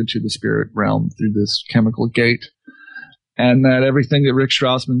connected to the spirit realm through this chemical gate, and that everything that Rick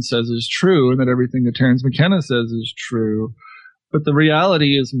Strassman says is true, and that everything that Terence McKenna says is true. But the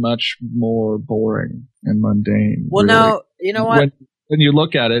reality is much more boring and mundane. Well, really. Now, you know what? When you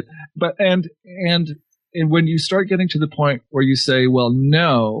look at it, but and when you start getting to the point where you say, well,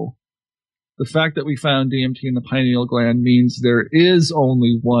 no, the fact that we found DMT in the pineal gland means there is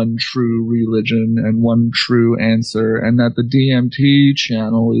only one true religion and one true answer, and that the DMT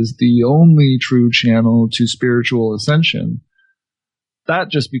channel is the only true channel to spiritual ascension. That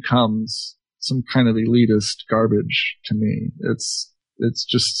just becomes some kind of elitist garbage to me. It's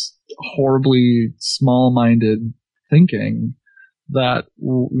just horribly small-minded thinking that,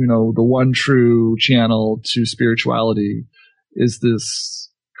 the one true channel to spirituality is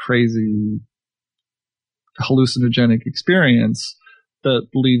this crazy hallucinogenic experience that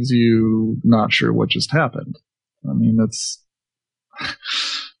leaves you not sure what just happened. I mean, that's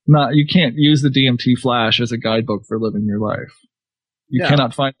not, you can't use the DMT flash as a guidebook for living your life. You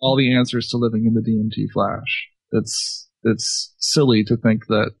cannot find all the answers to living in the DMT flash. It's silly to think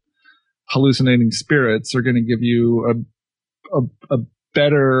that hallucinating spirits are going to give you a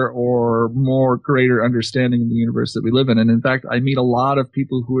better or more greater understanding of the universe that we live in. And in fact, I meet a lot of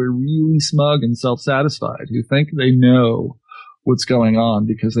people who are really smug and self-satisfied, who think they know what's going on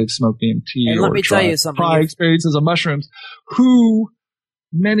because they've smoked DMT and let me tell you something. Prior experiences of mushrooms, who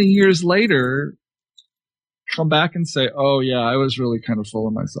many years later come back and say, oh yeah, I was really kind of full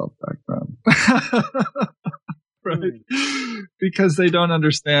of myself back then. Right? Because they don't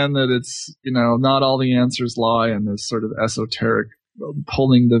understand that it's, not all the answers lie in this sort of esoteric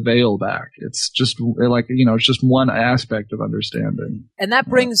pulling the veil back. It's just like, it's just one aspect of understanding. And that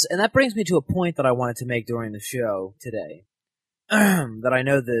brings me to a point that I wanted to make during the show today. That I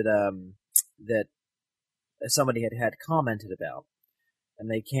know that somebody had commented about, and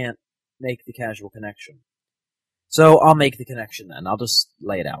they can't make the casual connection. So I'll make the connection then. I'll just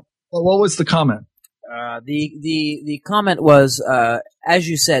lay it out. Well, what was the comment? The comment was, as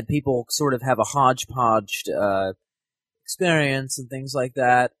you said, people sort of have a hodgepodge experience and things like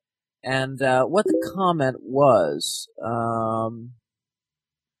that. And what the comment was,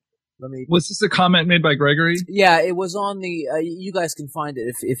 Was this a comment made by Gregory? Yeah, it was on the. You guys can find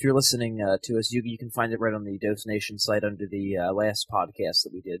it if you're listening to us. You can find it right on the Dose Nation site under the last podcast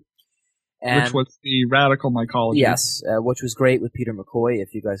that we did. And, which was the Radical Mycology. Yes, which was great with Peter McCoy.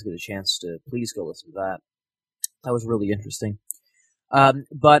 If you guys get a chance to, please go listen to that. That was really interesting.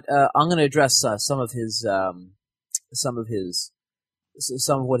 But I'm going to address some of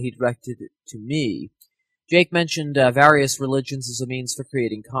what he directed to me. Jake mentioned various religions as a means for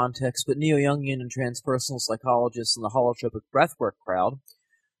creating context, but neo-Jungian and transpersonal psychologists and the holotropic breathwork crowd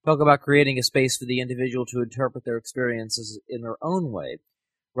talk about creating a space for the individual to interpret their experiences in their own way,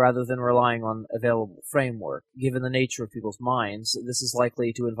 rather than relying on available framework. Given the nature of people's minds, this is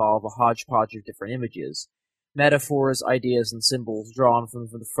likely to involve a hodgepodge of different images, metaphors, ideas, and symbols drawn from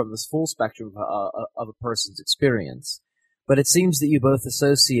this full spectrum of a person's experience. But it seems that you both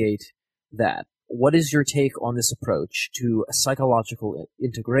associate that. What is your take on this approach to psychological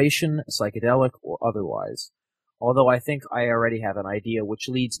integration, psychedelic or otherwise? Although I think I already have an idea, which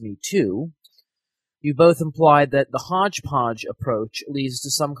leads me to... You both implied that the hodgepodge approach leads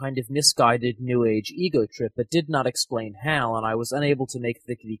to some kind of misguided New Age ego trip, but did not explain how, and I was unable to make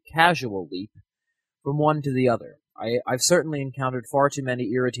the casual leap from one to the other. I've certainly encountered far too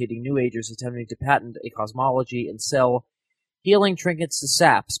many irritating New Agers attempting to patent a cosmology and sell healing trinkets to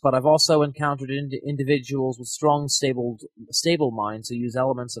saps, but I've also encountered individuals with strong, stable minds who use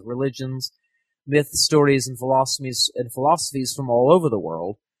elements of religions, myths, stories, and philosophies from all over the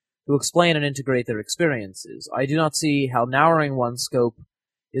world to explain and integrate their experiences. I do not see how narrowing one's scope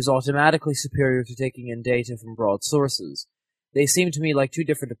is automatically superior to taking in data from broad sources. They seem to me like two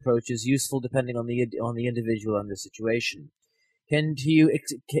different approaches, useful depending on the individual and their situation. Can you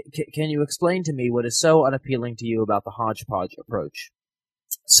explain to me what is so unappealing to you about the hodgepodge approach?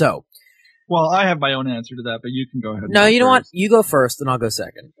 So, well, I have my own answer to that, but you can go ahead. No, you know what? You go first, and I'll go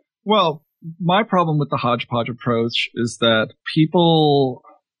second. Well, my problem with the hodgepodge approach is that people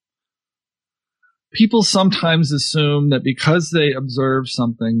sometimes assume that because they observe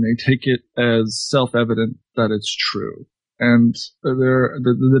something, they take it as self-evident that it's true. And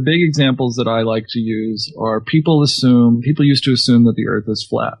the big examples that I like to use are people used to assume that the earth is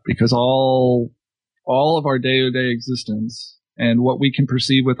flat because all of our day-to-day existence and what we can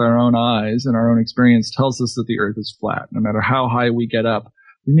perceive with our own eyes and our own experience tells us that the earth is flat. No matter how high we get up,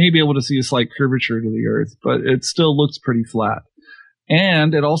 we may be able to see a slight curvature to the earth, but it still looks pretty flat.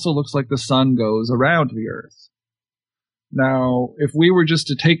 And it also looks like the sun goes around the earth. Now, if we were just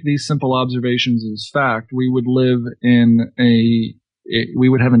to take these simple observations as fact, we would live we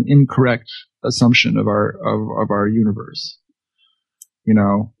would have an incorrect assumption of our universe. You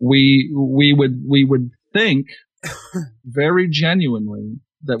know, we would think very genuinely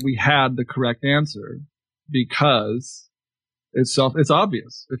that we had the correct answer because it's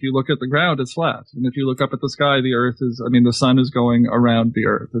obvious. If you look at the ground, it's flat. And if you look up at the sky, the sun is going around the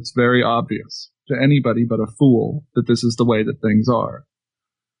earth. It's very obvious to anybody but a fool that this is the way that things are.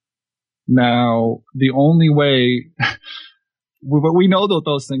 Now, the only way, we know that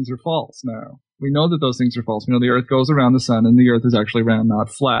those things are false now. We know that those things are false. We know the earth goes around the sun and the earth is actually round, not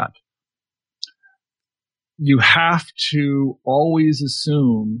flat. You have to always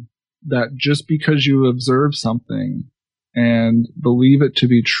assume that just because you observe something and believe it to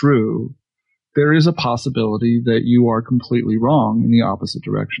be true, there is a possibility that you are completely wrong in the opposite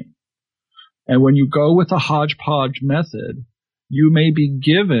direction. And when you go with a hodgepodge method, you may be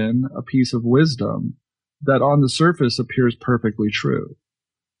given a piece of wisdom that on the surface appears perfectly true,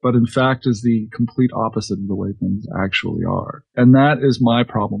 but in fact is the complete opposite of the way things actually are. And that is my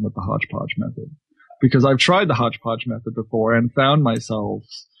problem with the hodgepodge method, because I've tried the hodgepodge method before and found myself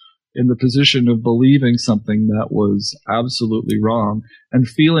in the position of believing something that was absolutely wrong and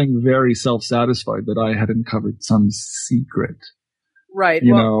feeling very self-satisfied that I had uncovered some secret. Right.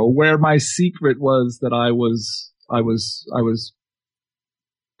 You know, where my secret was that I was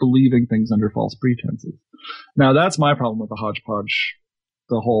believing things under false pretenses. Now that's my problem with the hodgepodge,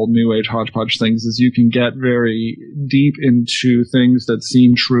 the whole New Age hodgepodge things, is you can get very deep into things that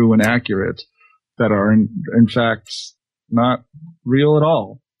seem true and accurate that are in fact not real at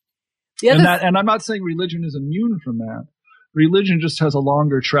all. And I'm not saying religion is immune from that. Religion just has a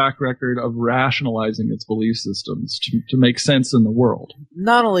longer track record of rationalizing its belief systems to make sense in the world.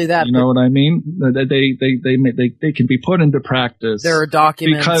 Not only that, you know what I mean? They can be put into practice. There are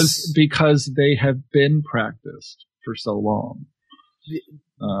documents because they have been practiced for so long.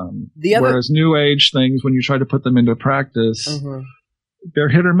 Whereas New Age things, when you try to put them into practice, they're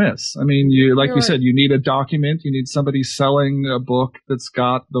hit or miss. I mean, you said, you need a document, you need somebody selling a book that's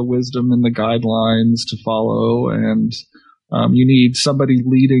got the wisdom and the guidelines to follow, and you need somebody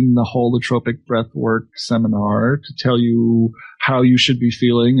leading the holotropic breathwork seminar to tell you how you should be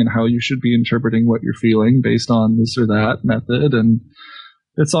feeling and how you should be interpreting what you're feeling based on this or that method. And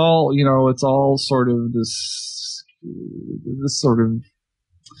it's all, it's all sort of this sort of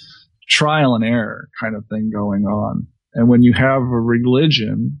trial and error kind of thing going on. And when you have a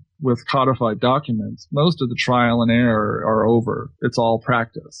religion with codified documents, most of the trial and error are over. It's all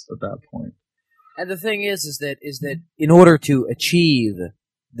practice at that point. And the thing is that in order to achieve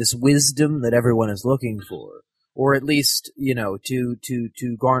this wisdom that everyone is looking for, or at least,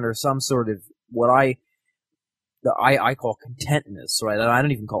 to garner some sort of what I call contentness, right? I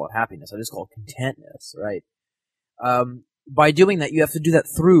don't even call it happiness. I just call it contentness, right? By doing that, you have to do that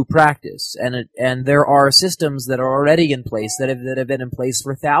through practice, and there are systems that are already in place that have been in place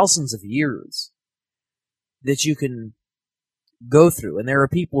for thousands of years that you can go through. And there are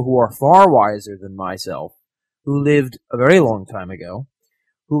people who are far wiser than myself, who lived a very long time ago,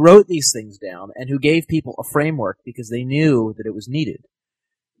 who wrote these things down and who gave people a framework because they knew that it was needed.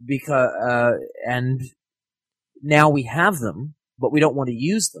 And now we have them, but we don't want to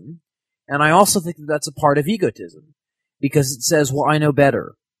use them. And I also think that that's a part of egotism. Because it says, well, I know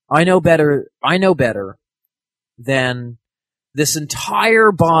better. I know better than this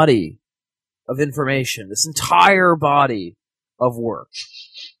entire body of information, this entire body of work.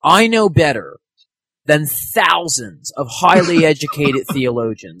 I know better than thousands of highly educated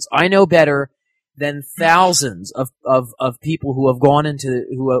theologians. I know better than thousands of people who have gone into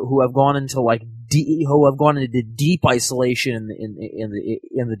deep isolation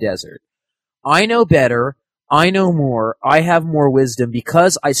in the desert. I know better. I know more. I have more wisdom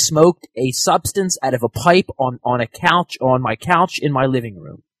because I smoked a substance out of a pipe on my couch in my living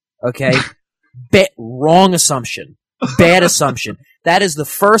room. Okay? Wrong assumption. Bad assumption. That is the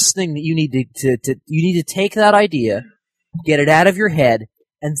first thing that you need you need to take that idea, get it out of your head,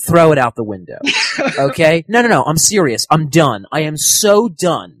 and throw it out the window. Okay? No. I'm serious. I'm done. I am so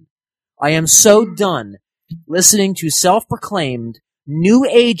done. Listening to self-proclaimed New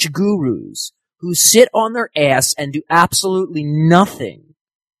Age gurus who sit on their ass and do absolutely nothing,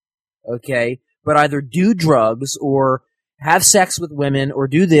 okay, but either do drugs or have sex with women or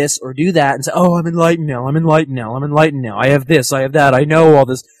do this or do that and say, oh, I'm enlightened now, I have this, I have that, I know all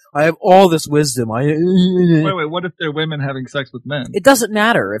this, I have all this wisdom. Wait, what if they're women having sex with men? It doesn't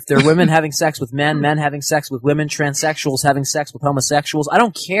matter if they're women having sex with men, men having sex with women, transsexuals having sex with homosexuals. I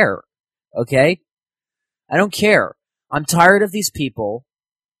don't care, okay? I don't care. I'm tired of these people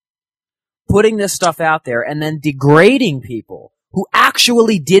putting this stuff out there and then degrading people who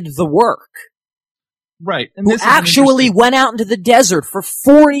actually did the work. Right. And who actually went out into the desert for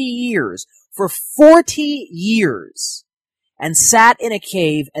 40 years. For 40 years. And sat in a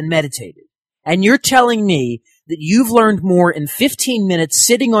cave and meditated. And you're telling me that you've learned more in 15 minutes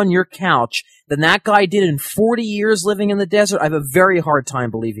sitting on your couch than that guy did in 40 years living in the desert? I have a very hard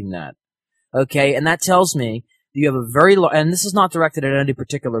time believing that. Okay? And that tells me you have a very and this is not directed at any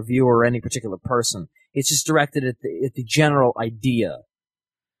particular viewer or any particular person. It's just directed at the general idea.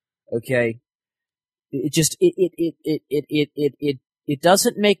 Okay? It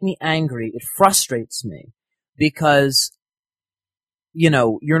doesn't make me angry. It frustrates me because,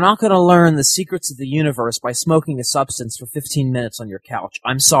 you're not going to learn the secrets of the universe by smoking a substance for 15 minutes on your couch.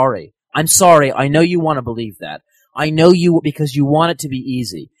 I'm sorry. I know you want to believe that. I know you because you want it to be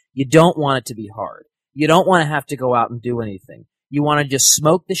easy. You don't want it to be hard. You don't want to have to go out and do anything. You want to just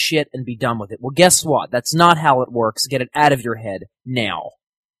smoke the shit and be done with it. Well, guess what? That's not how it works. Get it out of your head now.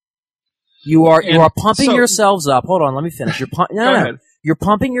 You are pumping yourselves up. Hold on, let me finish. You're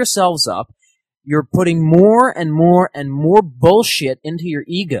pumping yourselves up. You're putting more and more and more bullshit into your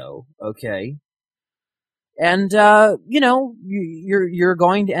ego, okay? And you're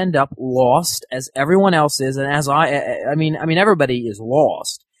going to end up lost as everyone else is, and as I mean everybody is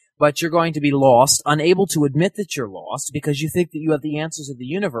lost. But you're going to be lost, unable to admit that you're lost because you think that you have the answers of the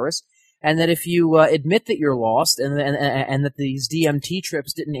universe, and that if you admit that you're lost and that these DMT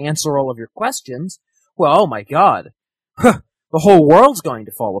trips didn't answer all of your questions, well, oh my God, the whole world's going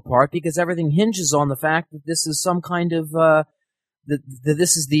to fall apart because everything hinges on the fact that this is some kind of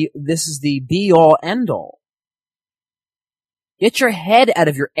this is the be all end all. Get your head out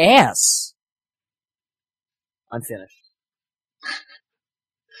of your ass. I'm finished.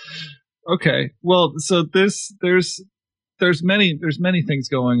 Okay. Well, so there's many things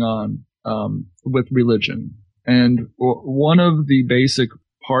going on with religion, and one of the basic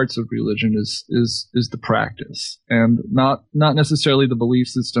parts of religion is the practice, and not necessarily the belief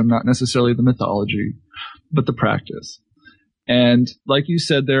system, not necessarily the mythology, but the practice. And like you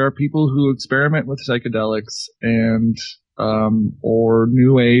said, there are people who experiment with psychedelics and or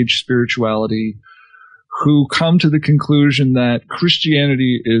New Age spirituality who come to the conclusion that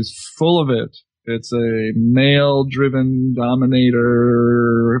Christianity is full of it. It's a male-driven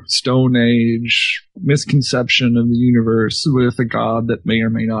dominator, Stone Age misconception of the universe with a God that may or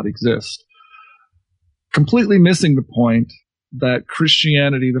may not exist. Completely missing the point that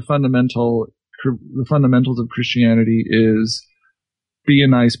Christianity, the fundamentals of Christianity is be a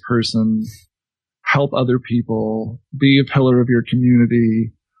nice person, help other people, be a pillar of your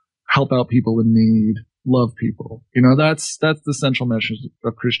community, help out people in need, love people. That's the central message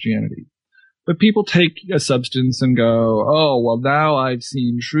of Christianity. But people take a substance and go, oh, well, now I've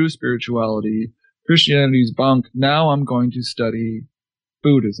seen true spirituality. Christianity's bunk. Now I'm going to study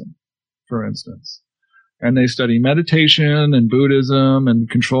Buddhism, for instance. And they study meditation and Buddhism and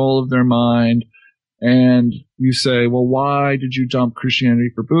control of their mind. And you say, well, why did you dump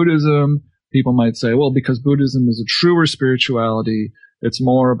Christianity for Buddhism? People might say, well, because Buddhism is a truer spirituality. It's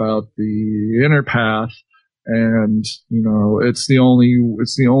more about the inner path. And, it's the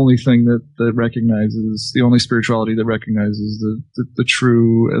only thing that recognizes, the only spirituality that recognizes the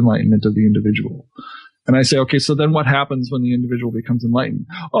true enlightenment of the individual. And I say, okay, so then what happens when the individual becomes enlightened?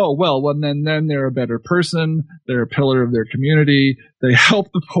 Oh, well, then they're a better person. They're a pillar of their community. They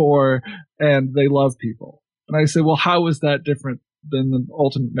help the poor and they love people. And I say, well, how is that different than the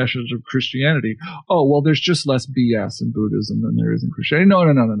ultimate message of Christianity? Oh, well, there's just less BS in Buddhism than there is in Christianity. No.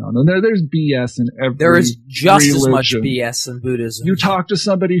 There's BS in every There is just religion. as much BS in Buddhism. You talk to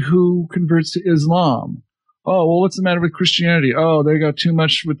somebody who converts to Islam. Oh, well, what's the matter with Christianity? Oh, they got too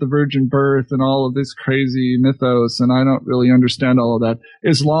much with the virgin birth and all of this crazy mythos, and I don't really understand all of that.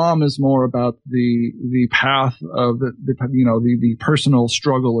 Islam is more about the path of the personal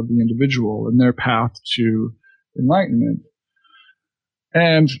struggle of the individual and their path to enlightenment.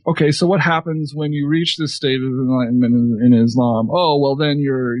 And okay, so what happens when you reach this state of enlightenment in Islam? Oh, well, then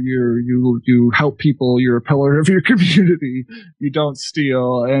you help people. You're a pillar of your community. You don't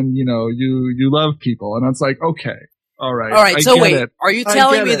steal, and you love people. And it's like, okay, all right. So wait, are you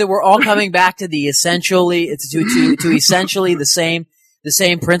telling me that we're all coming back to the essentially to essentially the same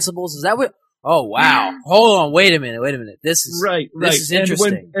principles? Is that what? Oh wow! Hold on, wait a minute. This is right. This is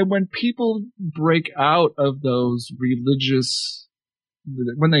interesting. And when people break out of those religious,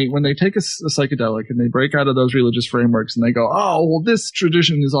 when they take a psychedelic and they break out of those religious frameworks and they go, oh, well, this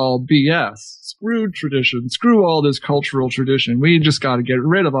tradition is all BS. Screw tradition. Screw all this cultural tradition. We just got to get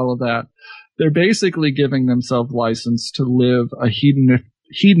rid of all of that. They're basically giving themselves license to live a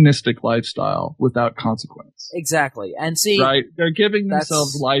hedonistic lifestyle without consequence. Exactly. And see, right? They're giving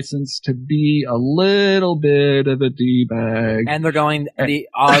themselves license to be a little bit of a D-bag. And they're going the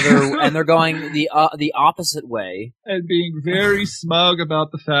opposite way. And being very smug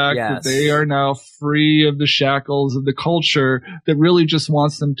about the fact that they are now free of the shackles of the culture that really just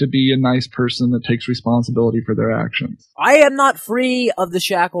wants them to be a nice person that takes responsibility for their actions. I am not free of the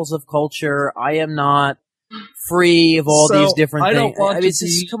shackles of culture. I am not free of all these different things. I don't want to be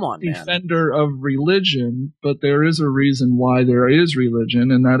a defender of religion, but there is a reason why there is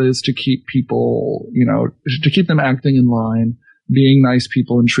religion, and that is to keep people, to keep them acting in line, being nice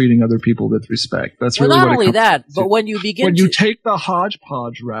people and treating other people with respect. That's really not what only it comes that, to. but when you you take the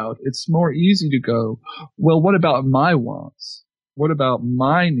hodgepodge route, it's more easy to go, well, what about my wants? What about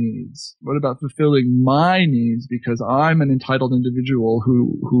my needs? What about fulfilling my needs? Because I'm an entitled individual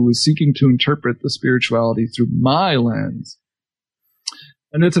who is seeking to interpret the spirituality through my lens.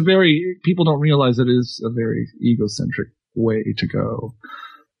 And people don't realize it is a very egocentric way to go.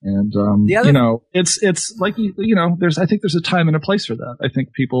 And, it's like, I think there's a time and a place for that. I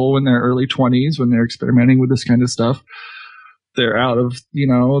think people in their early 20s, when they're experimenting with this kind of stuff, they're out of,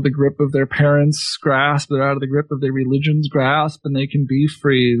 the grip of their parents' grasp. They're out of the grip of their religion's grasp, and they can be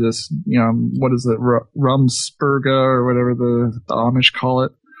free. This, what is it, Rumspurga or whatever the Amish call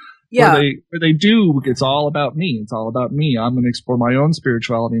it. Yeah. Where they do, it's all about me. It's all about me. I'm going to explore my own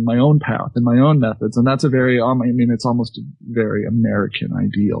spirituality, my own path, and my own methods. And that's it's almost a very American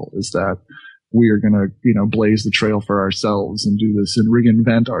ideal, is that we are going to, blaze the trail for ourselves and do this and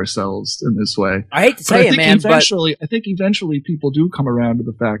reinvent ourselves in this way. I hate to say it, man, I think eventually people do come around to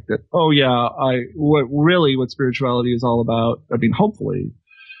the fact that, what spirituality is all about, I mean, hopefully,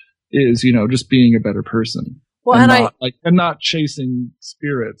 is, just being a better person. Well, and not chasing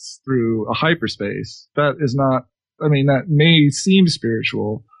spirits through a hyperspace. That is not, that may seem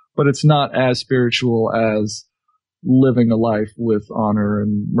spiritual, but it's not as spiritual as living a life with honor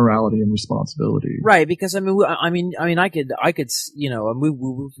and morality and responsibility. Right, because I could we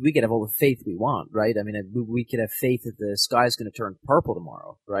could have all the faith we want, right? I mean, we could have faith that the sky's going to turn purple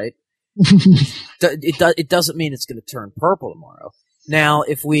tomorrow, right? It doesn't mean it's going to turn purple tomorrow. Now,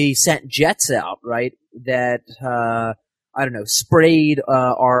 if we sent jets out, right, that sprayed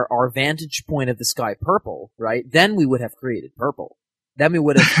our vantage point of the sky purple, right? Then we would have created purple. Then we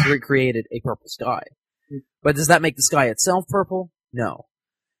would have created a purple sky. But does that make the sky itself purple? No.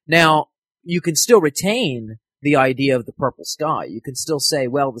 Now, you can still retain the idea of the purple sky. You can still say,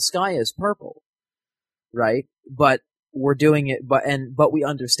 well, the sky is purple, right? But we're doing it, but we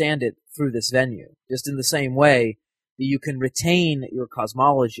understand it through this venue. Just in the same way that you can retain your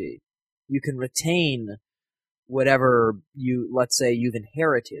cosmology. You can retain whatever let's say you've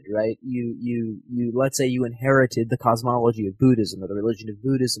inherited, right? Let's say you inherited the cosmology of Buddhism or the religion of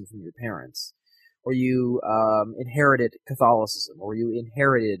Buddhism from your parents. Or you inherited Catholicism, or you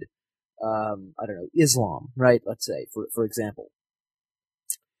inherited, Islam, right? Let's say, for example.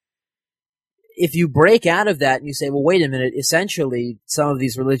 If you break out of that and you say, well, wait a minute, essentially some of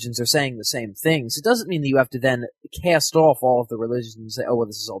these religions are saying the same things, it doesn't mean that you have to then cast off all of the religions and say, oh, well,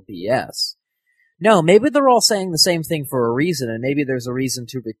 this is all BS. No, maybe they're all saying the same thing for a reason, and maybe there's a reason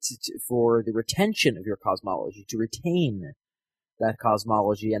for the retention of your cosmology, to retain that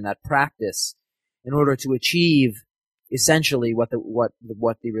cosmology and that practice, in order to achieve essentially what the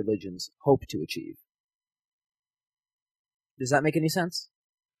religions hope to achieve. Does that make any sense?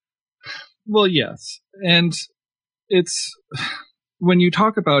 Well, yes. And it's, when you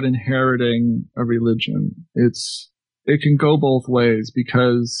talk about inheriting a religion, it can go both ways,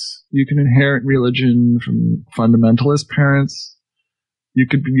 because you can inherit religion from fundamentalist parents. You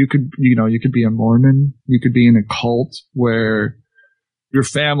could be a Mormon. You could be in a cult where your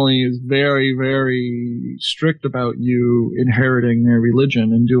family is very, very strict about you inheriting their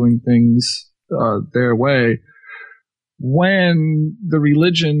religion and doing things their way, when the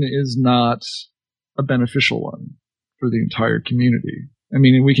religion is not a beneficial one for the entire community. I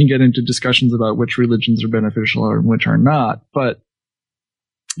mean, we can get into discussions about which religions are beneficial and which are not, but,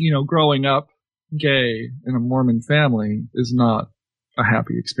 growing up gay in a Mormon family is not a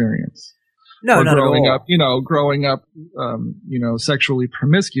happy experience. No, not growing at all. Growing up, sexually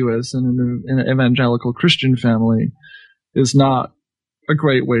promiscuous in an evangelical Christian family is not a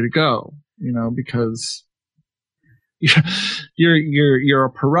great way to go, because you're a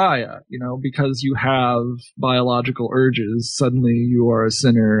pariah, because you have biological urges. Suddenly you are a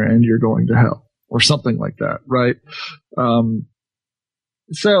sinner and you're going to hell, or something like that, right?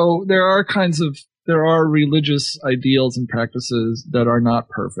 So there are religious ideals and practices that are not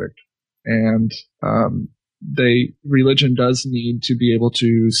perfect. And religion does need to be able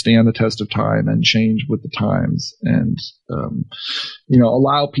to stand the test of time and change with the times, and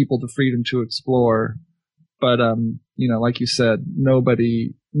allow people the freedom to explore. But like you said,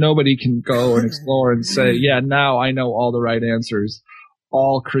 nobody can go and explore and say, yeah, now I know all the right answers.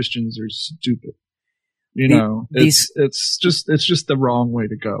 All Christians are stupid. It's just the wrong way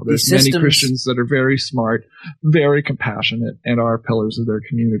to go. There's many Christians that are very smart, very compassionate, and are pillars of their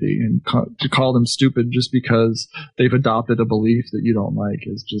community. And to call them stupid just because they've adopted a belief that you don't like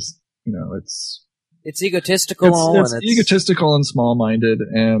is just, it's egotistical. It's egotistical and small-minded.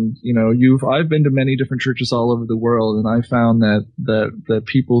 And I've been to many different churches all over the world, and I found that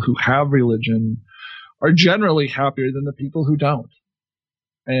people who have religion are generally happier than the people who don't.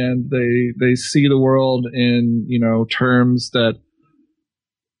 And they see the world in, terms that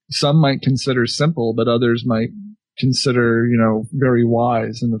some might consider simple, but others might consider, very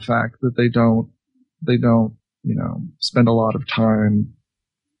wise in the fact that they don't, spend a lot of time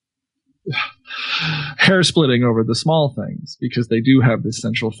hair splitting over the small things, because they do have this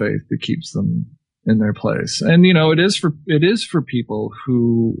central faith that keeps them in their place. And, it is for people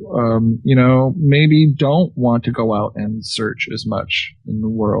who, maybe don't want to go out and search as much in the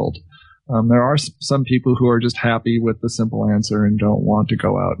world. There are some people who are just happy with the simple answer and don't want to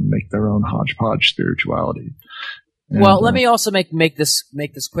go out and make their own hodgepodge spirituality. And, well, let me also make this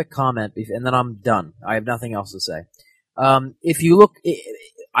quick comment, and then I'm done. I have nothing else to say. If you look,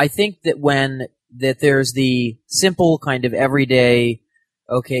 I think that there's the simple kind of everyday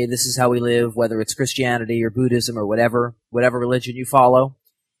okay, this is how we live, whether it's Christianity or Buddhism or whatever religion you follow.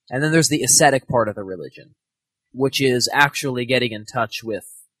 And then there's the ascetic part of the religion, which is actually getting in touch with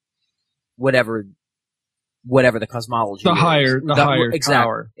whatever the cosmology the is. higher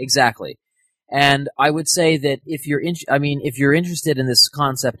power. Exactly. And I would say that if you're interested in this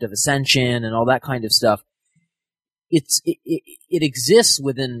concept of ascension and all that kind of stuff, it exists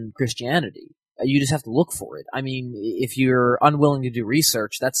within Christianity. You just have to look for it. I mean, if you're unwilling to do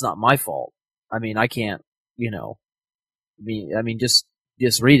research, that's not my fault. I mean, I can't, just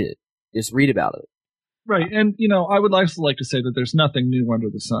read it. Just read about it. Right. And, I would also like to say that there's nothing new under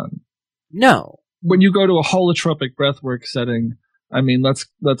the sun. No. When you go to a holotropic breathwork setting, I mean,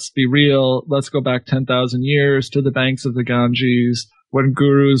 let's be real. Let's go back 10,000 years to the banks of the Ganges when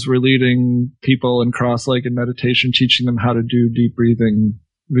gurus were leading people in cross-legged meditation, teaching them how to do deep breathing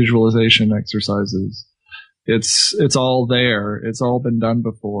visualization exercises. It's all there. It's all been done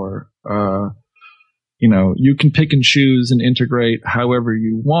before. You can pick and choose and integrate however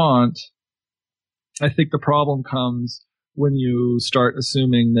you want. I think the problem comes when you start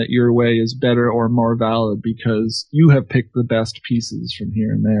assuming that your way is better or more valid because you have picked the best pieces from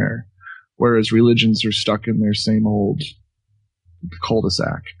here and there, whereas religions are stuck in their same old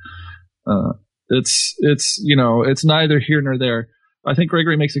cul-de-sac. It's neither here nor there. I think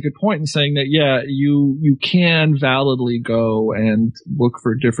Gregory makes a good point in saying that, you can validly go and look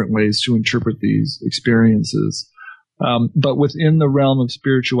for different ways to interpret these experiences. But within the realm of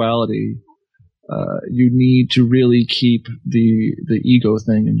spirituality, you need to really keep the ego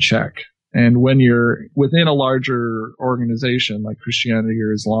thing in check. And when you're within a larger organization like Christianity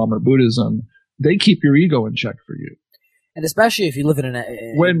or Islam or Buddhism, they keep your ego in check for you. And especially if you live in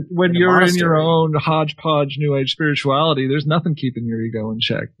when you're in your own hodgepodge New Age spirituality, there's nothing keeping your ego in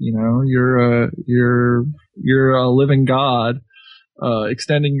check. You're a living God,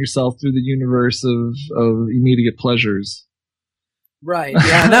 extending yourself through the universe of immediate pleasures. Right.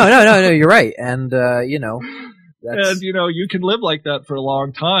 Yeah. No. You're right. And and you can live like that for a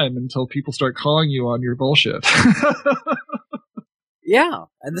long time until people start calling you on your bullshit. Yeah,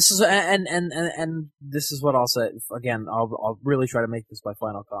 and this is and this is what I'll say again. I'll really try to make this my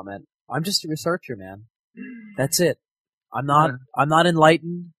final comment. I'm just a researcher, man. That's it. I'm not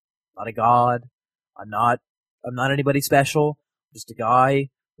enlightened. Not a god. I'm not anybody special. I'm just a guy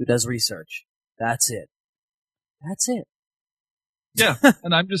who does research. That's it. Yeah,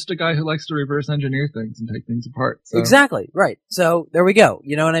 and I'm just a guy who likes to reverse engineer things and take things apart. So. Exactly, right. So there we go.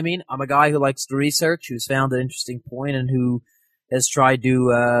 You know what I mean? I'm a guy who likes to research, who's found an interesting point, and who has tried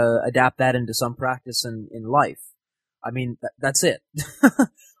to adapt that into some practice in life. I mean, that's it.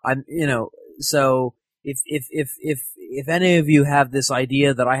 So if any of you have this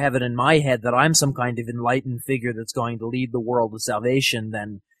idea that I have it in my head that I'm some kind of enlightened figure that's going to lead the world to salvation,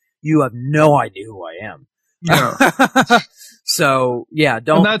 then you have no idea who I am. Yeah. So, yeah,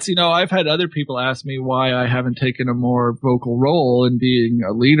 don't. And that's, I've had other people ask me why I haven't taken a more vocal role in being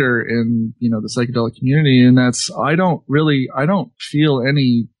a leader in, the psychedelic community. And that's, I don't feel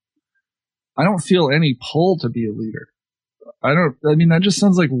any pull to be a leader. That just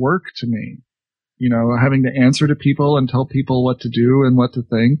sounds like work to me, having to answer to people and tell people what to do and what to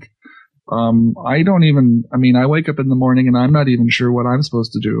think. I wake up in the morning and I'm not even sure what I'm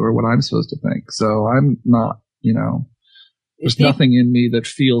supposed to do or what I'm supposed to think. So I'm not, there's nothing in me that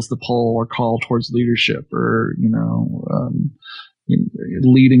feels the pull or call towards leadership or,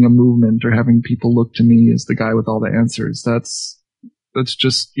 leading a movement or having people look to me as the guy with all the answers. That's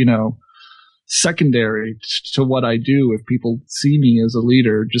just, secondary to what I do. If people see me as a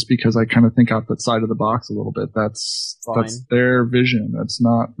leader, just because I kind of think outside of the box a little bit, that's their vision. That's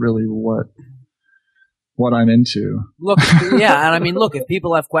not really what I'm into. Look, yeah, and look, if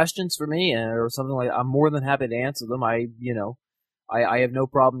people have questions for me or something like that, I'm more than happy to answer them. I have no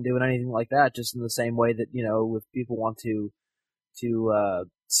problem doing anything like that, just in the same way that, if people want to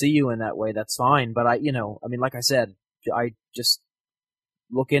see you in that way, that's fine. But like I said, I just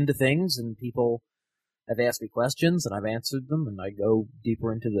look into things, and people have asked me questions, and I've answered them, and I go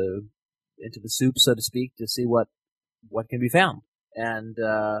deeper into the soup, so to speak, to see what can be found. And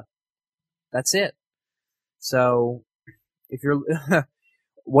that's it. So, if you're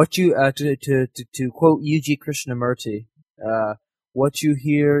what you to quote Yuji Krishnamurti, what you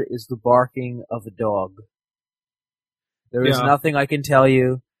hear is the barking of a dog. There is nothing I can tell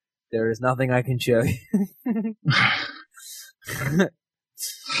you. There is nothing I can show you.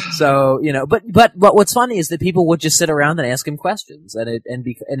 So, but what's funny is that people would just sit around and ask him questions, and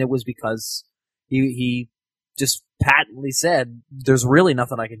it was because he just patently said, "There's really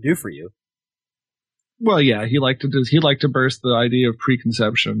nothing I can do for you." Well, yeah, he liked to burst the idea of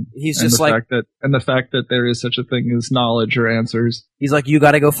preconception. He's just the fact that there is such a thing as knowledge or answers. He's like, you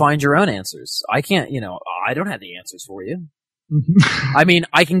got to go find your own answers. I can't, I don't have the answers for you. I mean,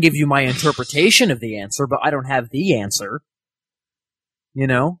 I can give you my interpretation of the answer, but I don't have the answer.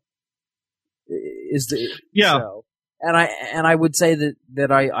 Yeah. So, and I would say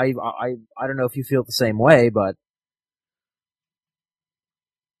that I don't know if you feel the same way, but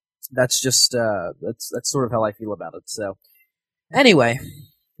that's just that's sort of how I feel about it. So, anyway,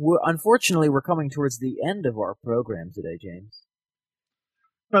 unfortunately, we're coming towards the end of our program today, James.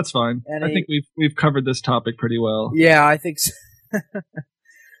 That's fine. And I think we've covered this topic pretty well. Yeah, I think so.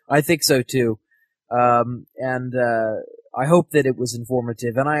 I think so too. And I hope that it was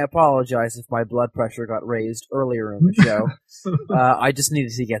informative. And I apologize if my blood pressure got raised earlier in the show. I just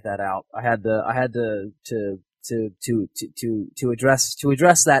needed to get that out. I had to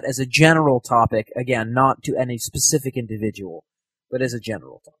address that as a general topic. Again, not to any specific individual, but as a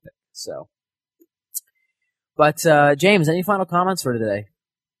general topic. So, but James, any final comments for today?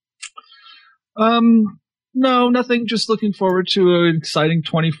 No, nothing. Just looking forward to an exciting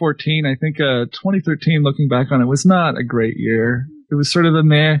 2014. I think 2013, looking back on it, was not a great year. It was sort of a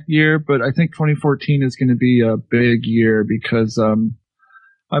meh year, but I think 2014 is going to be a big year because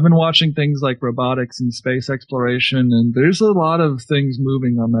I've been watching things like robotics and space exploration, and there's a lot of things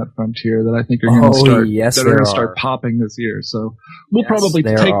moving on that frontier that I think are going to start popping this year. So we'll probably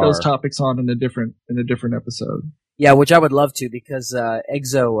take those topics on in a different episode. Yeah, which I would love to, because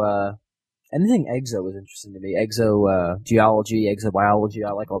anything exo is interesting to me. Geology, exobiology,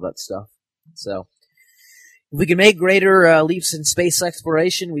 I like all that stuff. So, if we can make greater leaps in space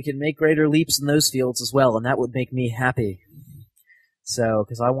exploration, we can make greater leaps in those fields as well, and that would make me happy. So,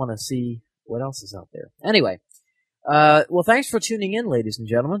 because I want to see what else is out there. Anyway, well, thanks for tuning in, ladies and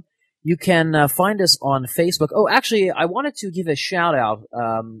gentlemen. You can find us on Facebook. Oh, actually, I wanted to give a shout out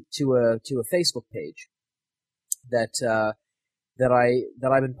to a Facebook page that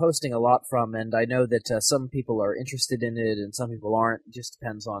I've been posting a lot from, and I know that some people are interested in it and some people aren't. It just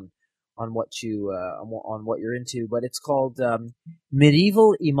depends on what you're into. But it's called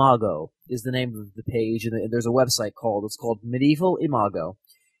Medieval Imago is the name of the page, and there's a website it's called Medieval Imago,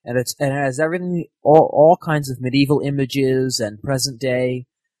 and it has everything, all kinds of medieval images and present day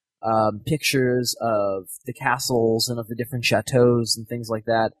pictures of the castles and of the different chateaus and things like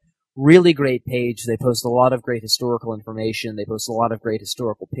that. Really great page. They post a lot of great historical information. They post a lot of great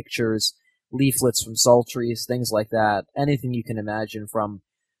historical pictures, leaflets from psalteries, things like that. Anything you can imagine from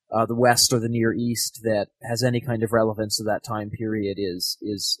the West or the Near East that has any kind of relevance to that time period is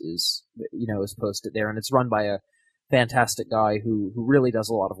posted there. And it's run by a fantastic guy who really does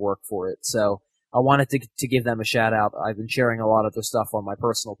a lot of work for it. So I wanted to give them a shout out. I've been sharing a lot of their stuff on my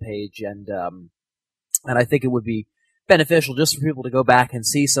personal page, and I think it would be beneficial just for people to go back and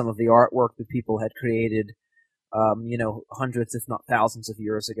see some of the artwork that people had created, hundreds, if not thousands of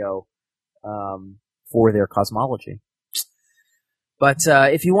years ago, for their cosmology. But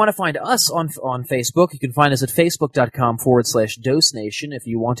if you want to find us on Facebook, you can find us at facebook.com/DoseNation. If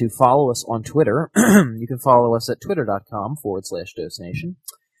you want to follow us on Twitter, you can follow us at twitter.com/DoseNation.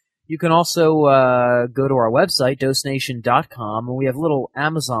 You can also go to our website, dosenation.com, and we have a little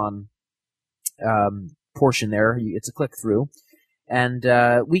Amazon portion there. It's a click through, and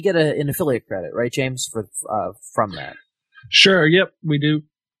we get an affiliate credit, right, James, from that? Sure. Yep, we do,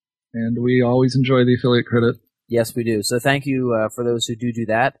 and we always enjoy the affiliate credit. Yes, we do. So thank you for those who do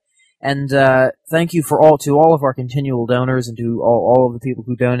that, and thank you to all of our continual donors and to all of the people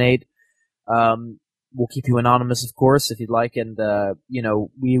who donate. We'll keep you anonymous, of course, if you'd like, and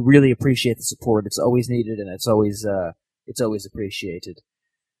we really appreciate the support. It's always needed, and it's always appreciated.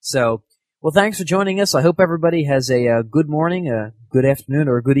 So. Well, thanks for joining us. I hope everybody has a good morning, a good afternoon,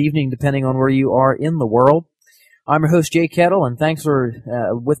 or a good evening, depending on where you are in the world. I'm your host, Jay Kettle, and thanks for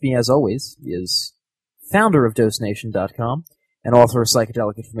with me, as always, is founder of DoseNation.com and author of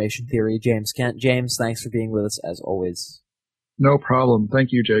Psychedelic Information Theory, James Kent. James, thanks for being with us, as always. No problem.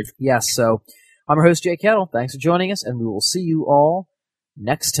 Thank you, Jake. Yes, so I'm your host, Jay Kettle. Thanks for joining us, and we will see you all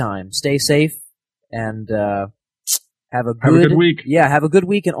next time. Stay safe, and have a good week. Yeah, have a good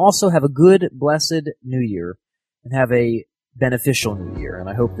week, and also have a good, blessed New Year, and have a beneficial New Year. And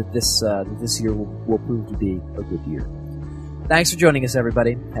I hope that this year will prove to be a good year. Thanks for joining us,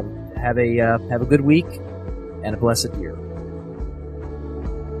 everybody. Have a good week and a blessed year.